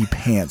khaki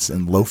pants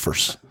and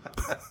loafers.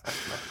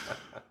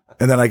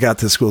 And then I got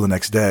to school the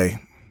next day.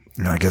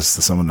 And I guess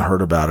someone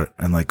heard about it,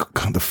 and like a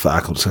couple of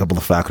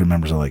the faculty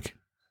members are like,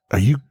 "Are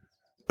you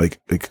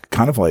like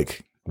kind of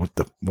like what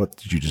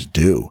did you just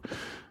do?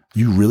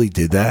 You really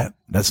did that?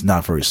 That's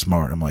not very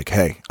smart." I'm like,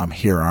 "Hey, I'm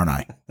here, aren't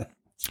I?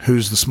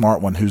 Who's the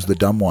smart one? Who's the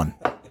dumb one?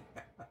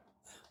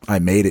 I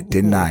made it,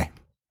 didn't I?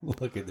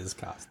 Look at this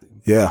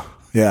costume. Yeah.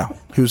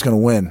 Who's gonna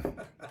win?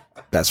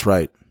 That's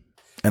right,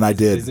 and I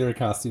did. Is there a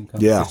costume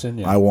competition?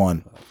 Yeah, I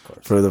won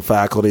for the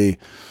faculty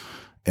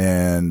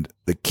and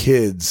the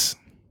kids.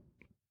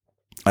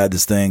 I had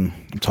this thing,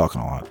 I'm talking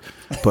a lot,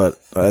 but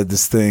I had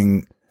this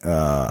thing,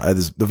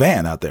 the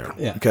van out there.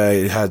 Yeah.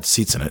 Okay. It had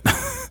seats in it,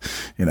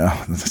 you know,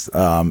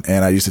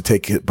 and I used to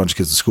take a bunch of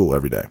kids to school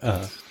every day.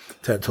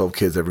 10, 12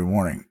 kids every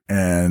morning,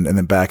 and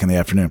then back in the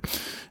afternoon.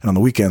 And on the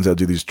weekends, I'd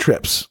do these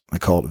trips. I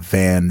call it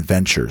Van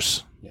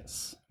Ventures.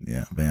 Yes.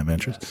 Yeah. Van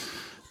Ventures.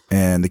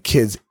 And the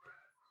kids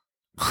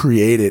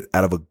created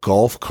out of a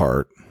golf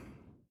cart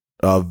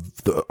of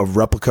a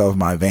replica of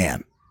my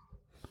van.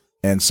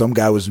 And some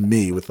guy was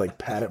me with like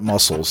padded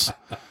muscles.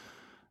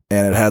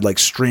 And it had like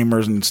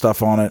streamers and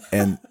stuff on it.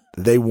 And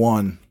they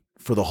won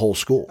for the whole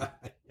school.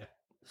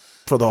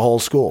 For the whole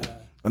school.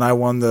 And I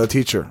won the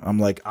teacher. I'm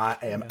like, I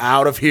am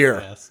out of here.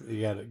 Yes,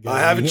 you got it. I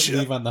haven't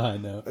leave on the high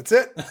note. That's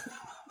it.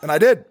 And I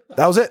did.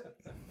 That was it.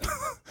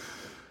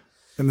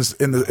 In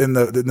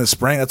the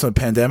spring, that's when the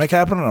pandemic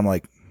happened. And I'm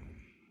like,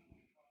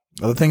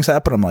 other things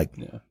happen. I'm like,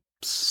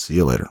 see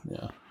you later.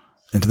 Yeah.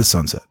 Into the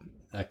sunset.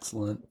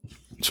 Excellent.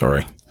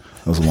 Sorry.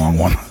 That was a long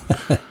one.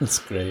 That's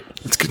great.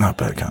 It's not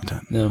bad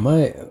content. No,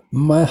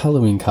 my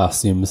Halloween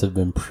costumes have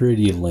been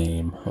pretty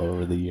lame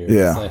over the years.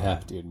 Yeah. I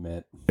have to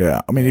admit.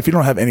 Yeah. I mean, if you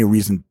don't have any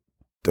reason,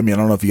 I mean, I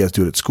don't know if you guys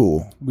do it at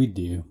school. We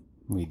do.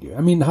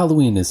 I mean,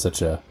 Halloween is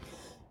it's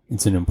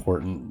an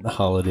important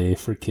holiday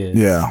for kids.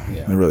 Yeah.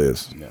 It really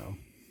is. Yeah.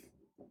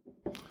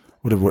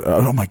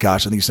 Oh my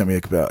gosh! I think you sent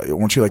me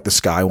weren't you like the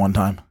sky one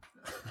time?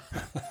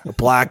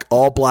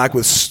 All black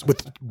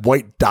with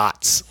white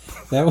dots.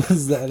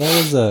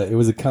 It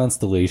was a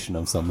constellation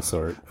of some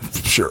sort.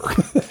 Sure.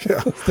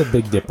 Yeah. It's the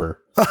Big Dipper.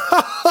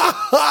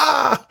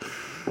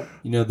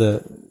 You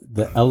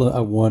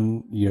know,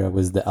 one year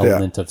was the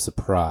element of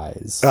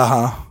surprise.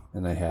 Uh-huh.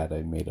 And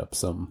I made up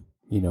some,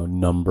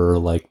 number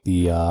like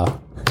the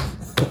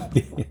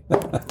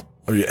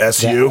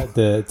SU?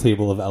 The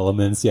table of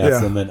elements, yes,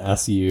 Yeah. and then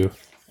SU,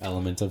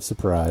 element of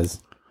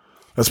surprise.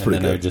 That's pretty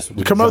and then good. I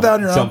would come up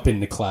down your jump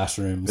into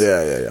classrooms.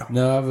 Yeah.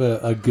 No, I have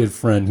a good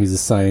friend who's a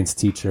science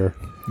teacher.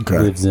 Okay.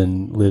 Lives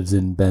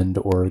in Bend,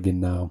 Oregon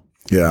now.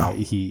 Yeah.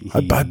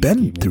 I've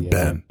been through the,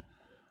 Bend.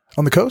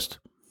 On the coast?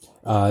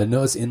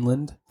 No, it's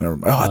inland. Never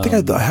mind. I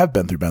think I have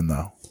been through Bend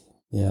though.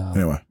 Yeah.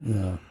 Anyway.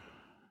 Yeah.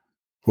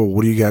 Well,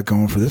 what do you got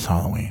going for this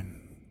Halloween?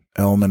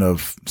 Element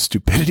of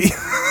stupidity?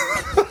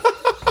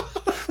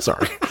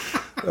 Sorry.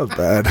 That was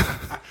bad.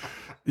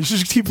 You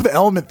should keep the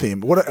element theme.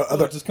 What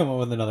other? Just come up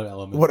with another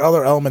element. What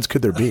other elements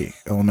could there be?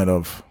 Element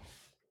of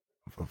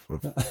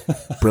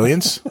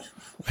brilliance?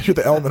 You're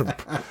the element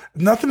of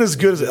nothing as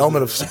good as the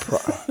element of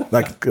surprise.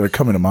 Like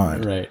coming to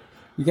mind. Right.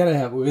 You gotta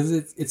have.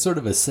 It's sort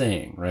of a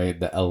saying, right?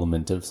 The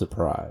element of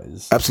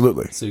surprise.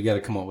 Absolutely. So you got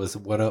to come up with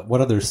what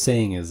other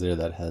saying is there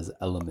that has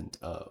element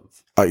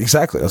of.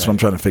 Exactly. That's what I'm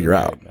trying to figure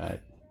out. Right.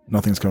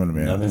 Nothing's coming to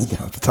me off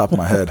the top of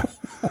my head.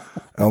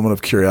 Element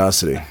of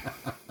curiosity.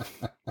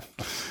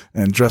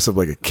 And dress up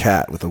like a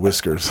cat with the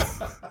whiskers.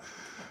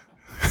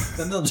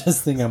 Then they'll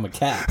just think I'm a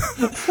cat.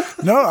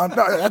 No, I'm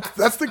not.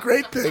 That's the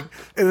great thing.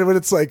 And when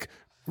it's like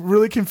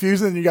really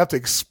confusing, and you have to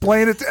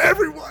explain it to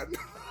everyone.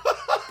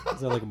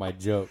 Those are like my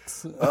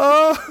jokes.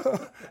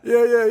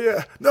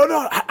 Yeah.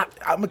 No.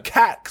 I'm a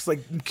cat because like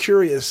I'm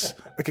curious,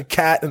 like a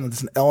cat, and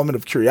it's an element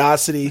of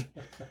curiosity,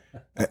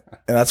 and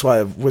that's why I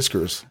have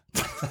whiskers.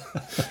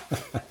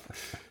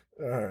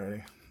 All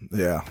right.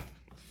 Yeah.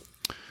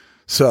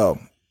 So.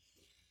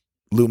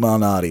 Lou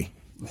Malnati.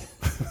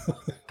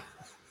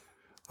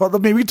 Well,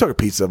 maybe we can talk a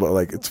pizza, but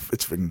like it's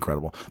freaking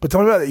incredible. But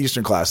tell me about the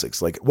Eastern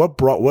Classics. Like, what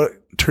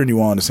turned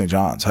you on to St.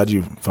 John's? How did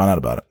you find out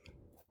about it?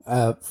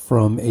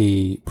 From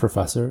a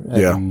professor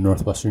at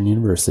Northwestern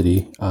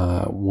University,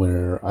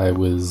 where I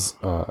was.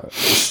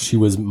 She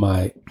was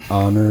my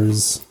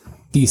honors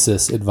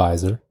thesis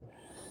advisor,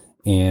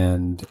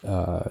 and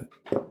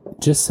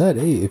just said,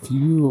 "Hey, if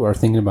you are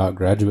thinking about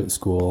graduate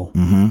school,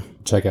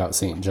 check out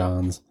St.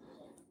 John's."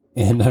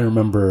 And I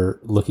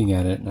remember looking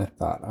at it and I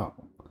thought, oh,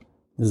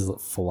 this is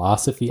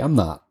philosophy. I'm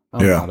not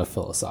a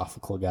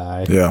philosophical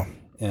guy. Yeah.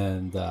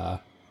 And, but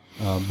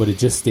it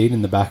just stayed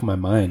in the back of my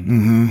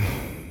mind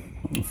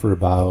for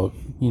about,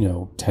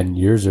 10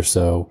 years or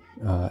so.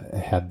 I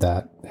had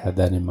that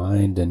in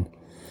mind. And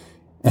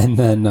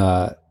then,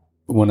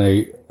 when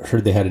I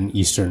heard they had an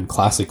Eastern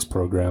Classics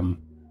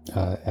program,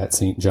 at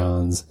St.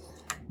 John's,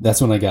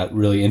 that's when I got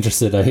really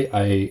interested.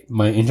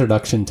 My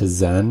introduction to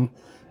Zen,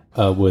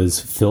 was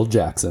Phil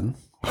Jackson,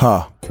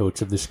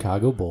 coach of the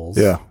Chicago Bulls.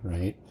 Yeah.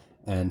 Right.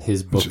 And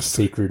his book,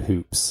 Sacred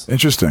Hoops.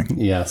 Interesting.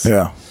 Yes.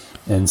 Yeah.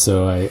 And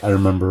so I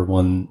remember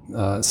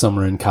one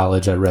summer in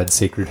college, I read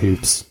Sacred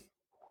Hoops.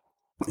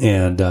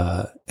 And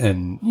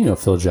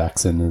Phil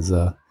Jackson is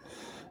a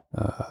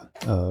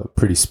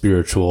pretty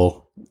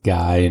spiritual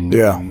guy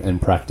and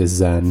practiced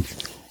Zen.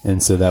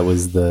 And so that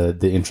was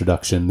the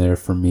introduction there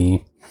for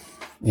me.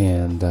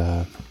 And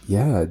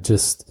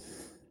just...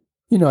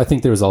 I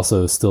think there was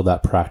also still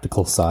that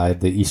practical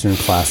side. The Eastern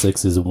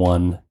Classics is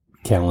one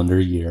calendar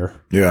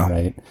year. Yeah.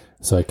 Right.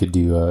 So I could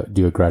do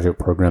a graduate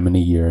program in a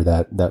year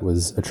that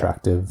was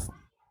attractive.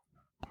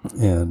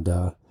 And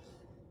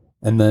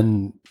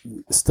then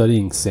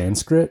studying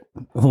Sanskrit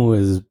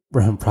was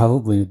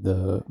probably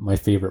my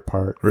favorite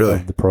part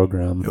of the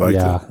program.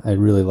 I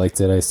really liked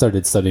it. I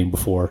started studying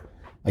before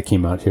I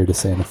came out here to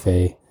Santa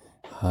Fe.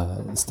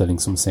 Studying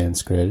some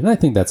Sanskrit, and I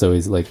think that's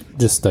always like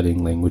just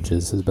studying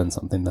languages has been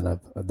something that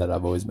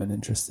I've always been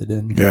interested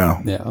in.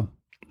 Yeah.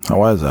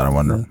 Why is that? I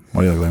wonder.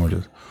 Why do you like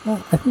languages?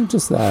 Well, I think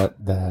just that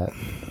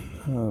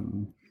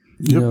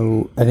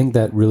I think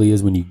that really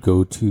is when you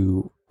go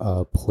to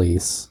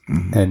place,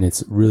 and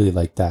it's really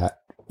like that.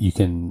 You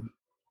can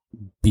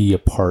be a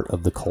part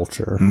of the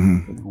culture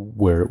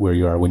where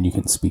you are when you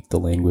can speak the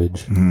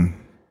language.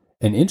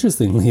 And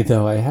interestingly,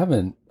 though, I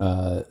haven't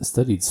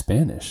studied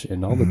Spanish,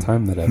 and all the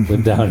time that I've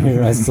lived out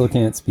here, I still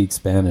can't speak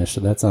Spanish.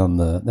 So that's on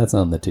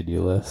the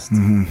to-do list.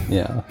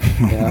 Yeah.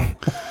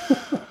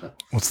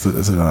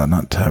 Is it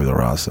not tabula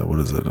rasa? What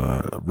is it?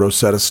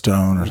 Rosetta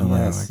Stone or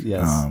something?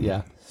 Yes.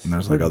 And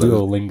there's like other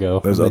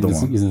Duolingo. There's other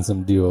ones using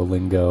some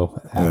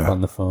Duolingo app on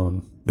the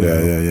phone.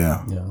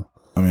 Yeah.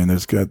 I mean,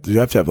 you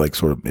have to have like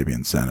sort of maybe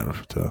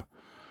incentive to,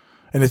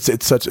 and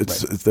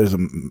there's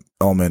an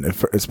element,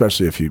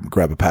 especially if you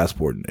grab a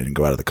passport and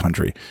go out of the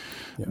country.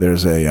 Yeah.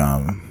 There's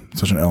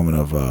such an element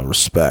of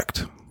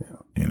respect.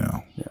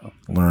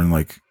 Learn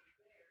like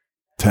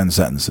 10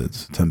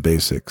 sentences, 10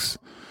 basics.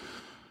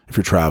 If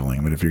you're traveling,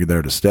 I mean, if you're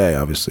there to stay,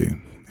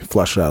 obviously,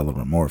 flesh it out a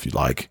little bit more if you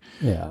like.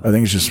 Yeah, I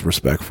think it's just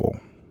respectful.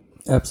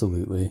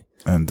 Absolutely.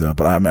 And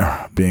but I'm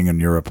being in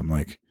Europe, I'm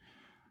like,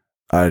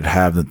 I'd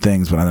have the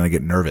things, but then I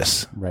get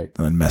nervous, right,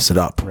 and then mess it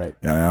up, right.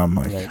 And I'm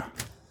like,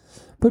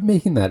 but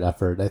making that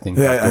effort, I think,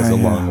 goes a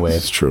long way.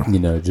 It's true.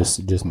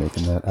 Just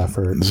making that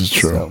effort. This is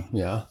true. So,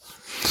 yeah,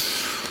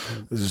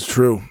 this is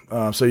true.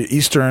 So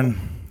Eastern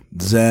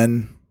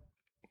Zen,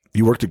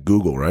 you worked at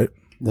Google, right?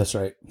 That's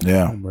right.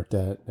 Yeah, I worked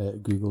at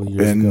Google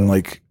years ago. In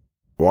like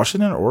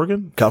Washington or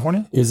Oregon,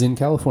 California? It was in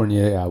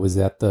California. Yeah, I was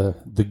at the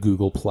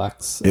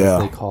Googleplex,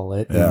 as they call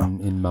it,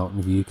 in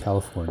Mountain View,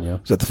 California.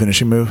 Is that the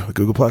finishing move? The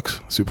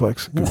Googleplex?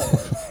 Suplex?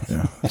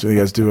 Yeah. That's what you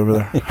guys do over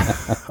there?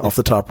 Off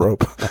the top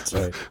rope. That's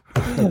right.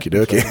 Okie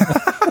dokie.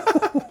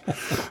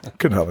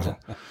 Couldn't help it.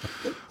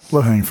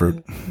 Low-hanging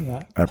fruit.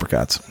 Yeah.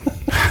 Apricots.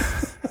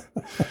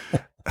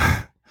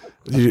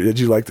 Did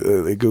you like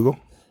Google?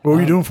 What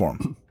were you doing for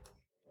them?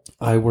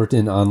 I worked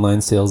in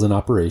online sales and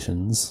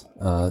operations,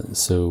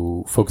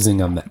 so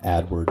focusing on the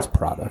AdWords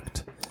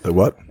product. The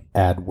what?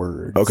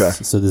 AdWords. Okay.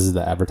 So this is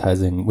the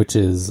advertising, which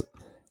is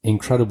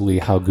incredibly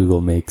how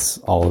Google makes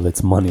all of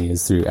its money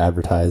is through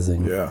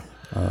advertising. Yeah.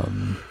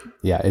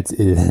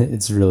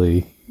 It's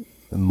really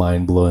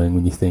mind-blowing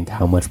when you think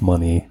how much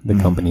money the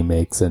company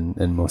makes,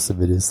 and most of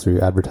it is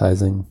through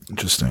advertising.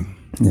 Interesting.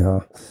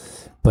 Yeah.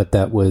 But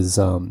that was,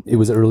 it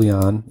was early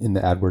on in the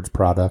AdWords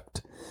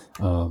product.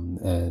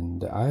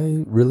 And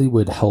I really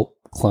would help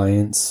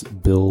clients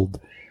build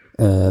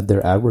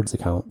their AdWords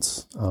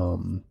accounts.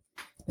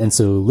 And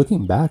so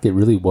looking back, it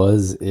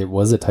was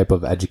a type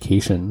of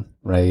education,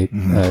 right?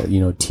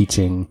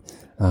 Teaching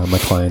my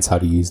clients how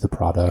to use the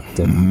product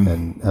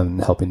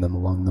and helping them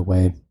along the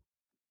way.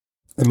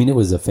 I mean, it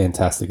was a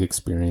fantastic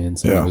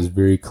experience. And it was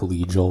very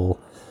collegial.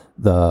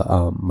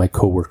 My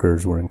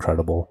coworkers were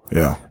incredible.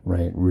 Yeah.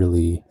 Right.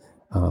 Really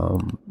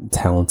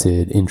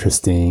talented,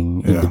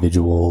 interesting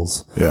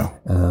individuals. Yeah.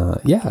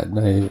 And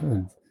I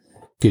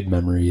good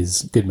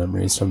memories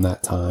from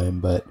that time.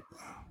 But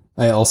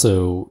I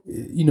also,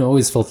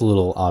 always felt a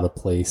little out of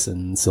place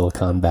in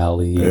Silicon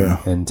Valley,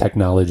 and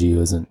technology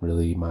wasn't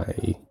really my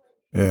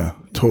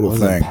total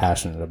thing.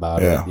 Passionate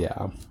about it.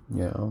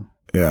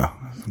 Yeah.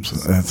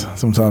 It's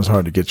sometimes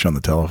hard to get you on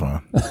the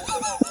telephone.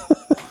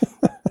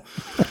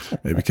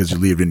 Maybe because you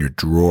leave it in your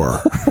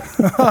drawer.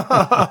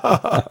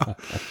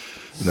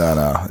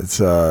 No. It's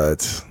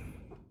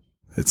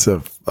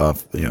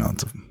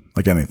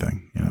like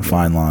anything,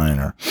 fine line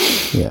or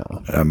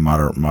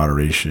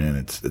moderation.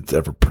 It's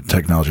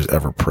technology is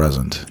ever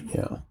present.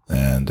 Yeah.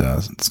 And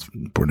it's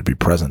important to be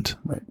present.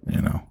 Right.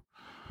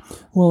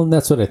 Well, and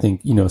that's what I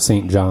think,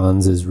 St.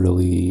 John's is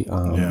really,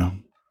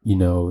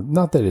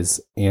 not that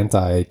it's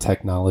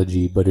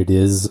anti-technology, but it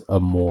is a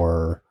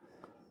more,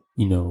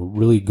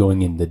 really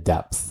going into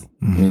depth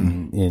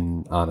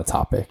on a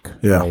topic.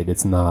 Yeah. Right.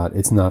 It's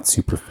not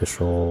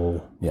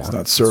superficial. Yeah. It's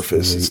not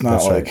surface. It's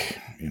not like,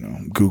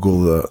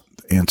 Google the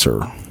answer.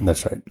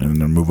 That's right.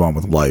 And then move on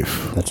with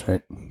life. That's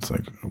right. It's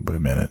like, wait a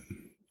minute.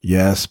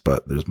 Yes,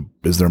 but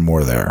is there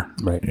more there?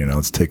 Right.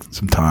 Let's take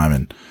some time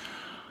and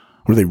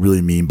what do they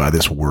really mean by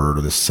this word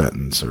or this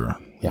sentence or,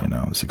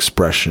 this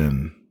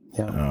expression?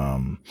 Yeah.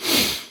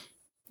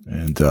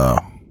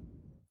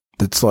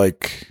 It's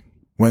like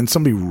when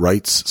somebody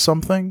writes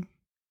something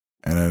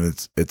and then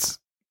it's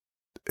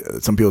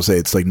some people say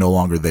it's like no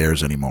longer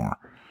theirs anymore.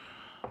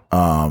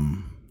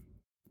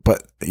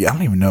 But I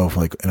don't even know if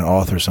like an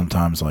author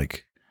sometimes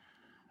like,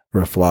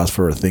 or a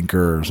philosopher or a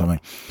thinker or something,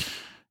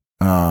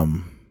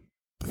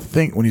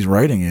 when he's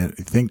writing it,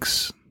 he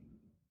thinks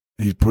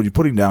he's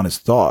putting down his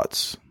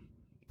thoughts,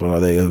 but are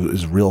they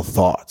his real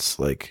thoughts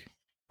like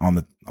on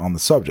the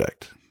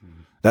subject?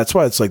 That's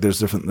why it's like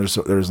there's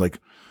like,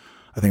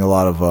 I think a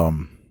lot of,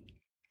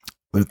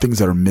 there are things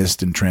that are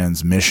missed in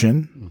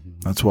transmission. Mm-hmm.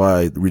 That's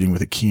why reading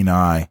with a keen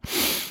eye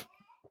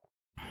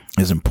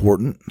is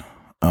important.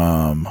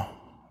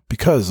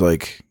 Because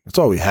like it's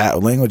all we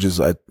have. Language is,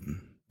 I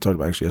talked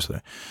about actually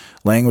yesterday.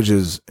 Language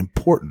is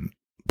important,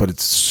 but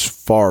it's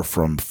far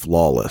from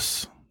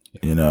flawless.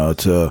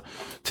 To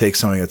take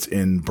something that's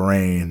in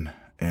brain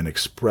and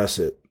express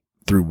it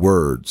through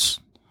words,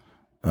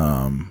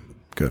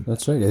 Good.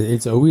 That's right.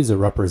 It's always a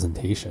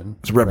representation.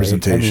 It's a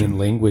representation. Right? I mean,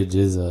 language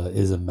is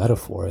a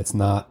metaphor. It's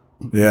not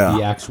Yeah.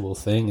 the actual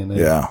thing. And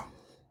Yeah.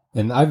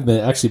 and I've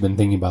been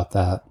thinking about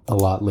that a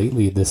lot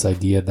lately. This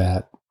idea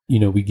that, you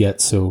know, we get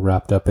so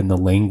wrapped up in the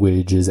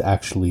language is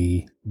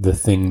actually the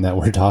thing that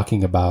we're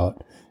talking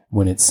about,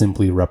 when it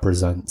simply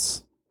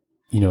represents,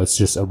 you know, it's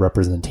just a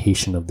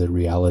representation of the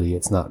reality.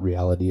 It's not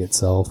reality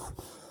itself.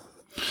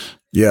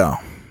 Yeah.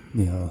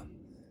 Yeah.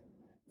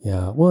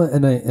 Yeah. Well,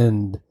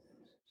 and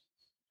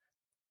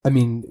I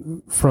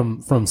mean,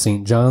 from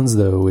St. John's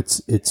though,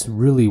 it's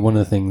really one of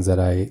the things that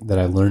I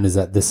learned is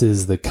that this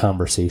is the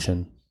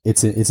conversation.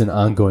 It's an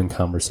ongoing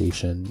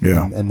conversation.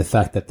 Yeah. And the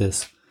fact that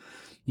this,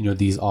 you know,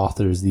 these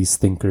authors, these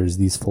thinkers,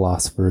 these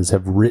philosophers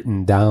have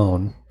written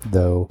down,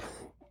 though,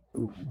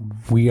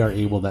 we are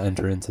able to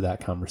enter into that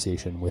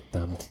conversation with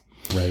them,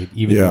 right?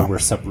 Even though we're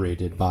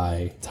separated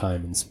by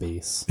time and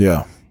space.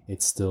 Yeah.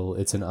 It's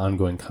an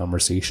ongoing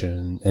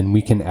conversation, and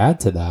we can add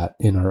to that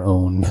in our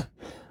own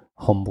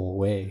humble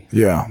way.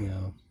 Yeah.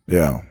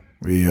 Yeah.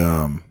 We,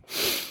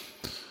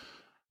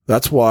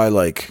 that's why,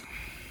 like,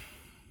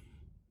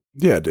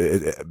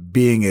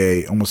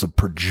 being almost a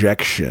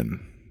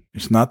projection.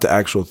 It's not the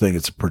actual thing.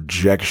 It's a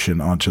projection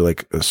onto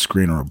like a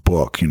screen or a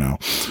book, you know,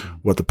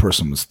 what the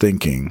person was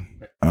thinking.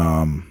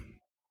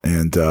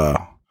 And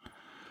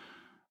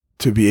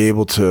to be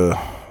able to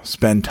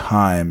spend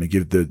time and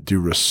give the due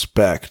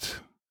respect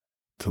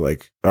to,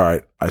 like, all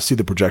right, I see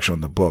the projection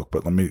on the book,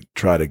 but let me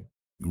try to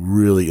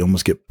really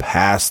almost get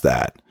past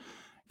that,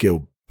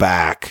 go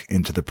back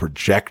into the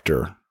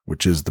projector,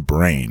 which is the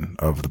brain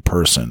of the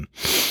person.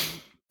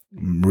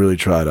 Really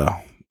try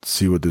to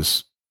see what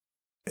this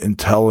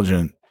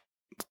intelligent,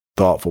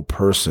 thoughtful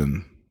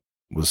person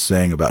was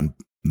saying about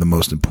the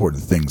most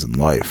important things in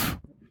life,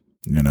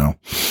 you know?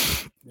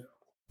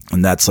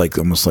 And that's like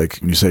almost like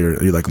when you say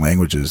you like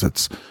languages,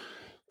 that's,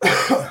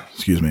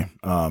 excuse me.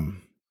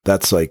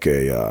 That's like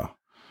the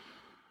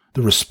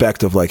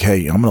respect of like,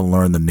 hey, I'm going to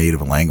learn the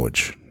native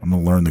language. I'm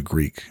going to learn the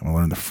Greek. I'm going to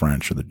learn the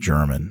French or the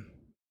German.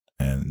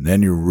 And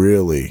then you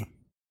really,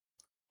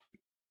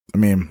 I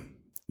mean,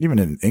 even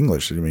in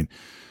English, I mean,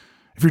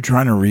 if you're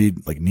trying to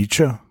read like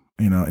Nietzsche,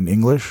 you know, in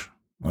English,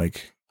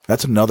 like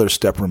that's another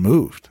step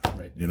removed.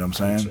 Right. You know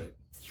what I'm saying?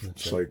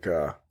 That's it's like,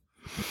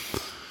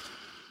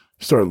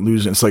 start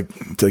losing. It's like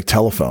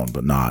telephone,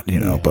 but not, you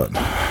know, but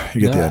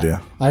you get the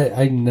idea.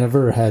 I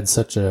never had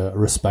such a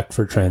respect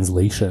for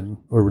translation,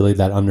 or really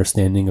that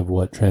understanding of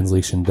what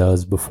translation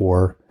does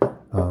before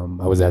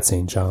I was at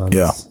St.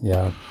 John's.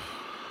 Yeah.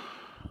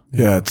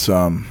 It's,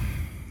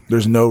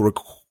 there's no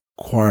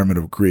requirement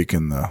of Greek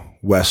in the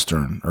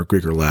Western, or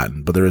Greek or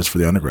Latin, but there is for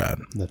the undergrad.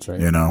 That's right.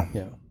 You know?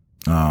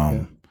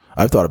 Yeah.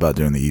 I've thought about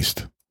doing the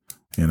East,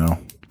 you know,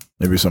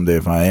 maybe someday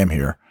if I am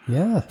here.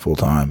 Yeah. Full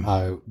time.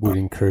 I would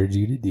encourage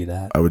you to do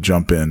that. I would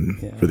jump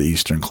in for the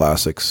Eastern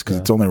Classics because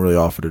it's only really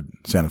offered at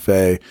Santa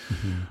Fe.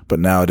 Mm-hmm. But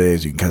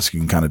nowadays you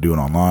can kind of do it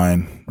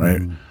online,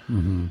 right?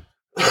 Mm-hmm.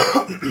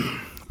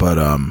 But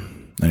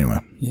anyway.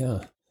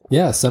 Yeah.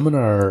 Yeah.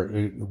 Seminar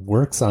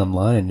works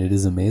online. It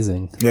is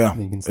amazing. Yeah.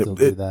 You can still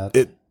do that.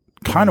 It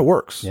kind of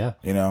works. Yeah.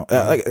 You know,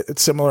 like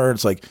it's similar.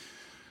 It's like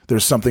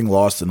there's something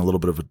lost in a little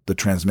bit of the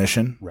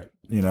transmission. Right.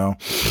 You know.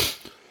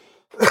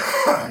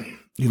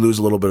 You lose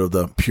a little bit of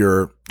the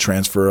pure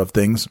transfer of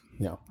things.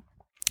 Yeah.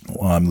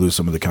 Lose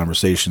some of the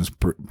conversations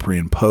pre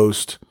and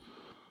post,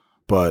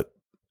 but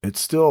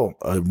it's still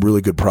a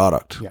really good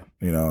product. Yeah.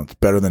 You know,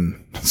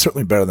 it's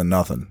certainly better than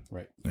nothing.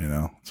 Right. You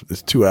know,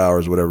 it's 2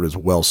 hours, whatever it is,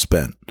 well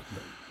spent. Right.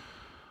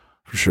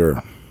 For sure.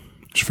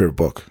 What's your favorite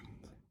book?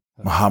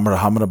 Muhammad.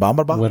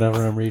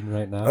 Whatever I'm reading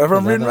right now. Whatever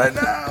I'm reading right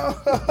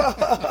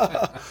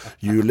now.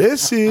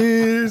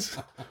 Ulysses.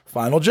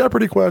 Final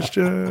Jeopardy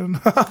question.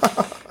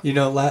 You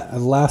know,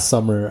 last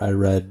summer I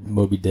read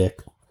Moby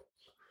Dick,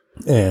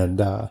 and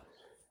that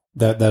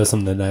was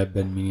something that I've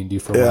been meaning to do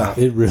for a while.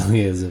 It really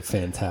is a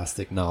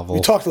fantastic novel.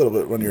 You talked a little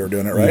bit when you were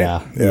doing it,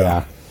 right?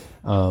 Yeah.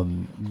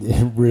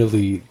 It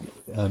really,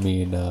 I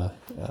mean,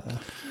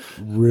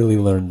 really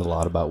learned a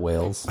lot about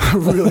whales.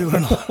 Really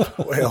learned a lot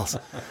about whales.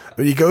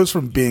 But he goes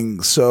from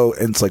being so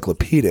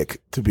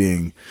encyclopedic to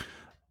being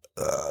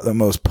the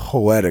most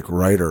poetic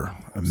writer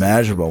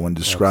imaginable when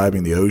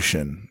describing the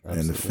ocean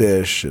and the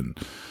fish and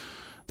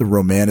the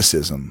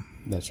romanticism.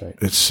 That's right.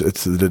 It's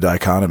the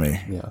dichotomy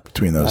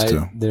between those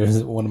two.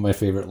 There's one of my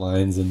favorite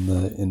lines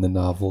in the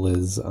novel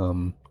is,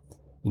 I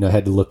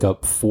had to look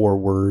up 4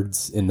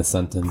 words in the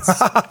sentence.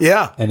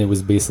 Yeah. And it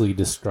was basically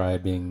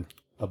describing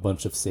a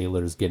bunch of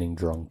sailors getting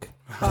drunk.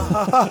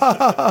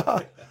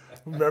 You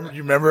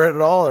remember it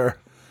at all, or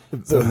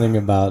something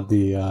about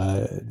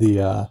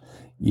the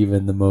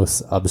even the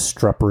most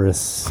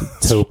obstreperous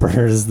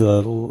topers,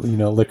 the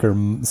liquor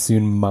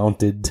soon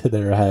mounted to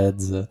their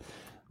heads,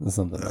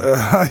 something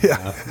like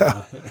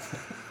that.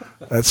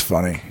 That's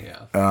funny.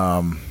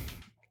 Yeah.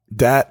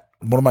 That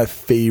one of my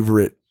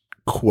favorite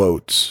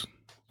quotes.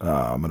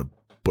 I'm gonna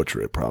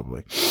butcher it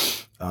probably.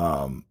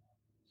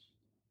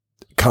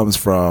 Comes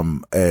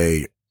from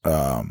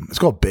it's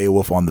called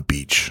Beowulf on the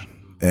Beach.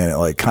 and it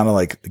like kind of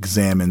like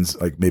examines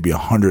like maybe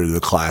 100 of the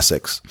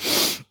classics,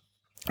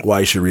 why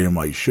you should read them,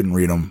 why you shouldn't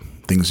read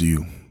them, things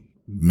you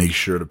make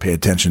sure to pay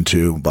attention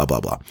to, blah,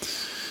 blah, blah.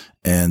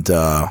 And,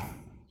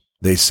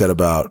 they said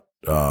about,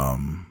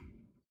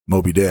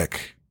 Moby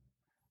Dick,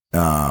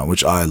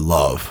 which I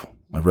love.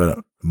 I've read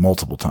it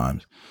multiple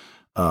times.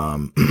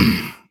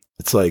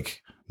 It's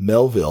like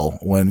Melville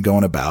when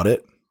going about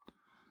it.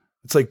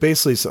 It's like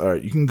basically, all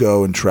right, you can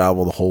go and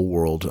travel the whole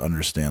world to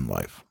understand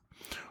life,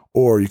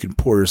 or you can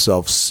pour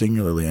yourself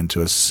singularly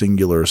into a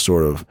singular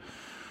sort of,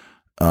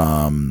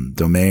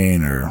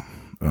 domain or,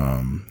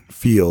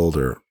 field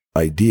or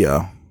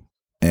idea,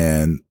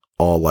 and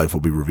all life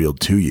will be revealed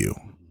to you.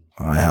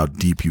 How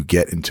deep you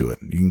get into it.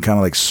 You can kind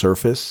of like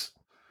surface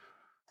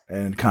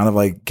and kind of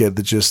like get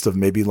the gist of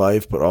maybe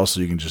life, but also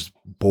you can just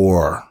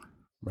bore.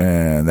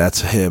 And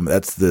that's him.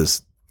 That's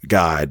this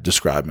guy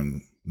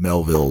describing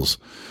Melville's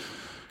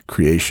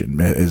creation,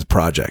 his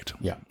project.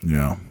 Yeah. You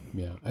know?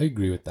 Yeah. I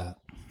agree with that.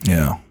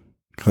 Yeah.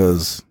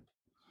 Because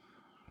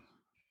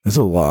it's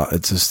a lot.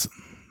 It's just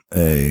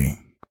a,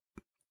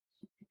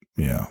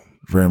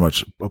 very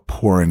much a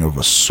pouring of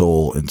a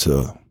soul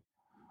into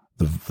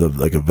the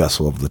like a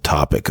vessel of the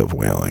topic of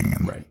whaling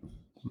and,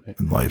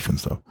 and life and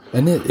stuff.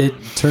 And it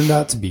turned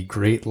out to be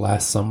great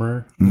last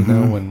summer, you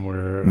know, when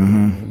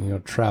we're,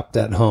 trapped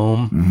at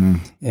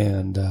home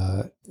and,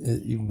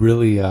 it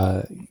really,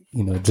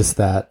 just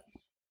that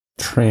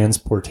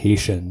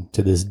transportation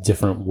to this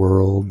different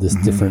world, this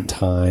different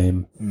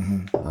time,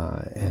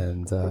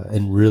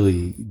 and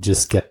really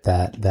just get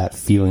that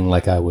feeling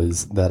like I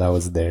was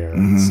there.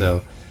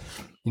 So,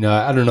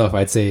 I don't know if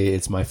I'd say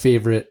it's my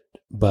favorite,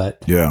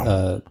 but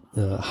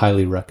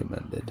highly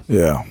recommended.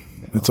 Yeah.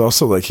 It's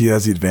also like he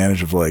has the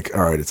advantage of like,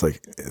 all right, it's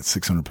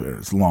 600 pages.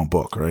 It's a long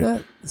book,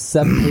 right?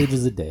 7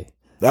 pages a day.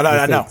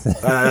 I know.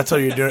 That's how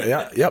you do it.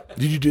 Yeah. Yep.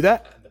 Did you do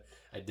that?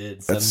 I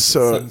did. That's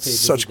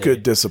such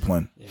good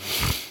discipline. Yeah.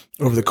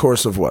 Over the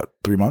course of what,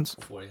 3 months?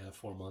 4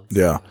 months.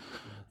 Yeah.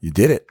 You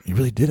did it. You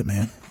really did it,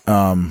 man.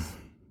 What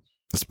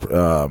was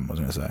I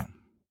going to say?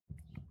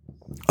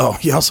 Oh,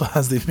 he also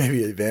has the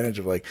maybe advantage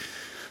of like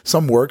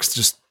some works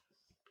just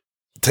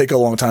take a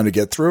long time to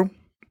get through,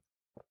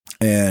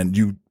 and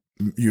you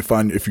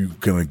find if you're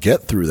going to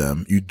get through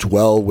them, you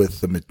dwell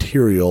with the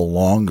material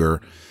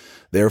longer.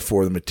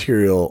 Therefore, the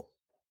material,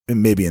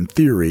 and maybe in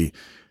theory,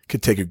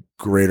 could take a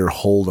greater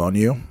hold on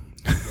you.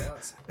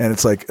 And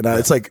it's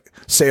like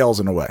sales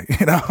in a way,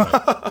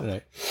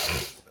 Right.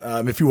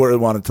 If you really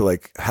wanted to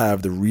like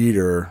have the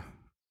reader,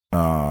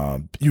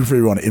 you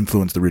really want to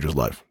influence the reader's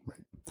life. Right.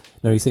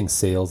 Now, are you saying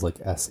sales like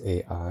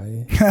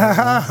SAI?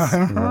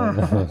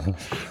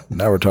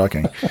 Now we're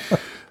talking.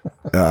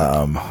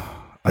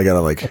 I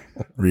gotta like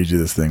read you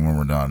this thing when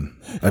we're done.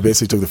 I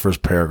basically took the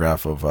first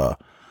paragraph of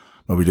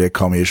Moby Dick,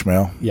 Call Me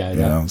Ishmael.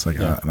 Yeah. It's like,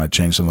 and I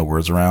changed some of the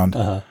words around.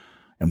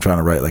 I'm trying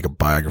to write like a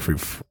biography,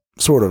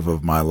 sort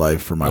of my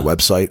life for my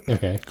website.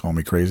 Okay. Call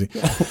me crazy.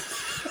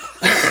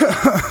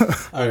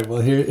 All right.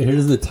 Well,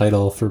 here's the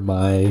title for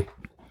my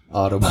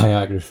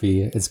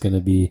autobiography. It's going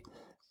to be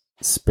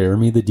 "Spare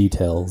Me the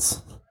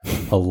Details: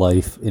 A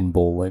Life in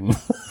Bowling."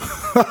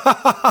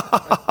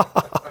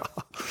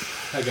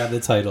 I got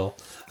the title.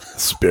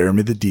 Spare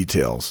me the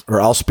details,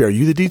 or I'll spare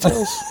you the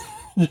details.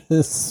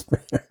 Just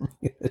spare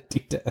me the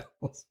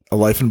details. A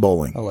life in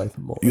bowling. A life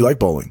in bowling. You like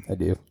bowling? I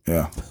do.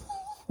 Yeah.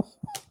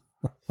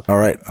 All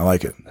right, I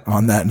like it.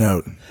 On that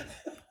note,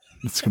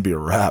 it's gonna be a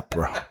wrap,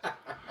 bro.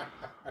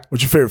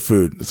 What's your favorite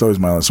food? It's always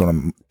my last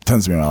one.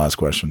 Tends to be my last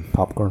question.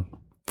 Popcorn.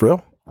 For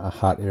real?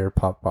 Hot air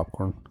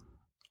popcorn.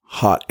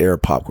 Hot air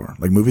popcorn,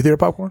 like movie theater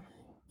popcorn.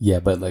 Yeah,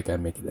 but like I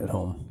make it at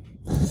home.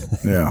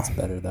 Yeah, it's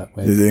better that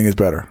way. You think it's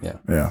better? Yeah.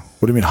 Yeah.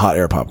 What do you mean hot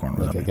air popcorn?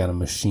 Like I got a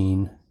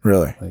machine.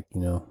 Really? Like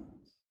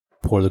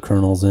pour the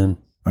kernels in.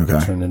 Okay.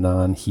 Turn it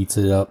on. Heats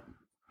it up.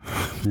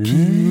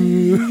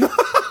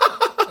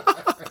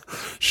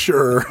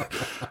 Sure.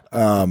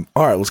 All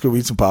right, let's go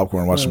eat some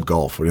popcorn and watch some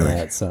golf. What do you think?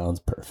 That sounds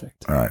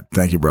perfect. All right.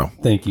 Thank you, bro.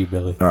 Thank you,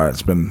 Billy. All right.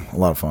 It's been a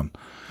lot of fun.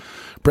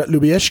 Brett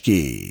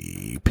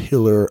Lubieski,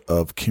 pillar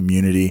of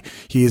community.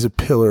 He is a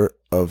pillar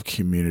of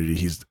community.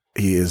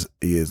 He is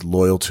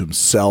loyal to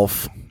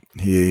himself.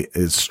 He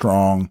is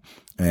strong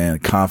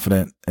and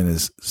confident in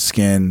his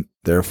skin.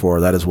 Therefore,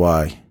 that is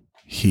why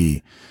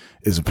he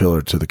is a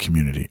pillar to the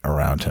community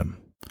around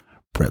him.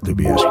 Brett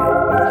Lubieski,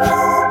 everybody.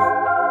 Thank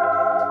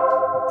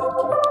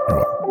you. You're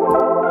welcome.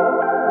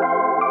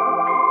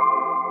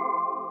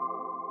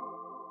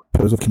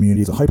 Pillars of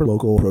Community is a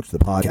hyper-local approach to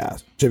the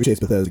podcast. Chevy Chase,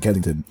 Bethesda,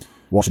 Kensington,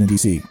 Washington,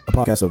 D.C. A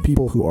podcast of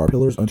people who are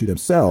pillars unto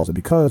themselves, and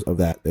because of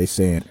that, they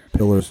stand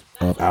pillars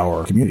of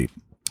our community.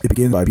 It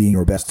begins by being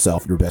your best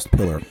self, your best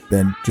pillar.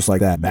 Then, just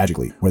like that,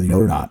 magically, whether you know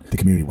it or not, the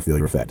community will feel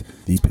your effect.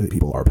 These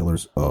people are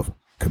pillars of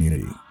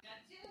community.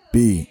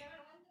 Be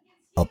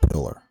a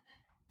pillar.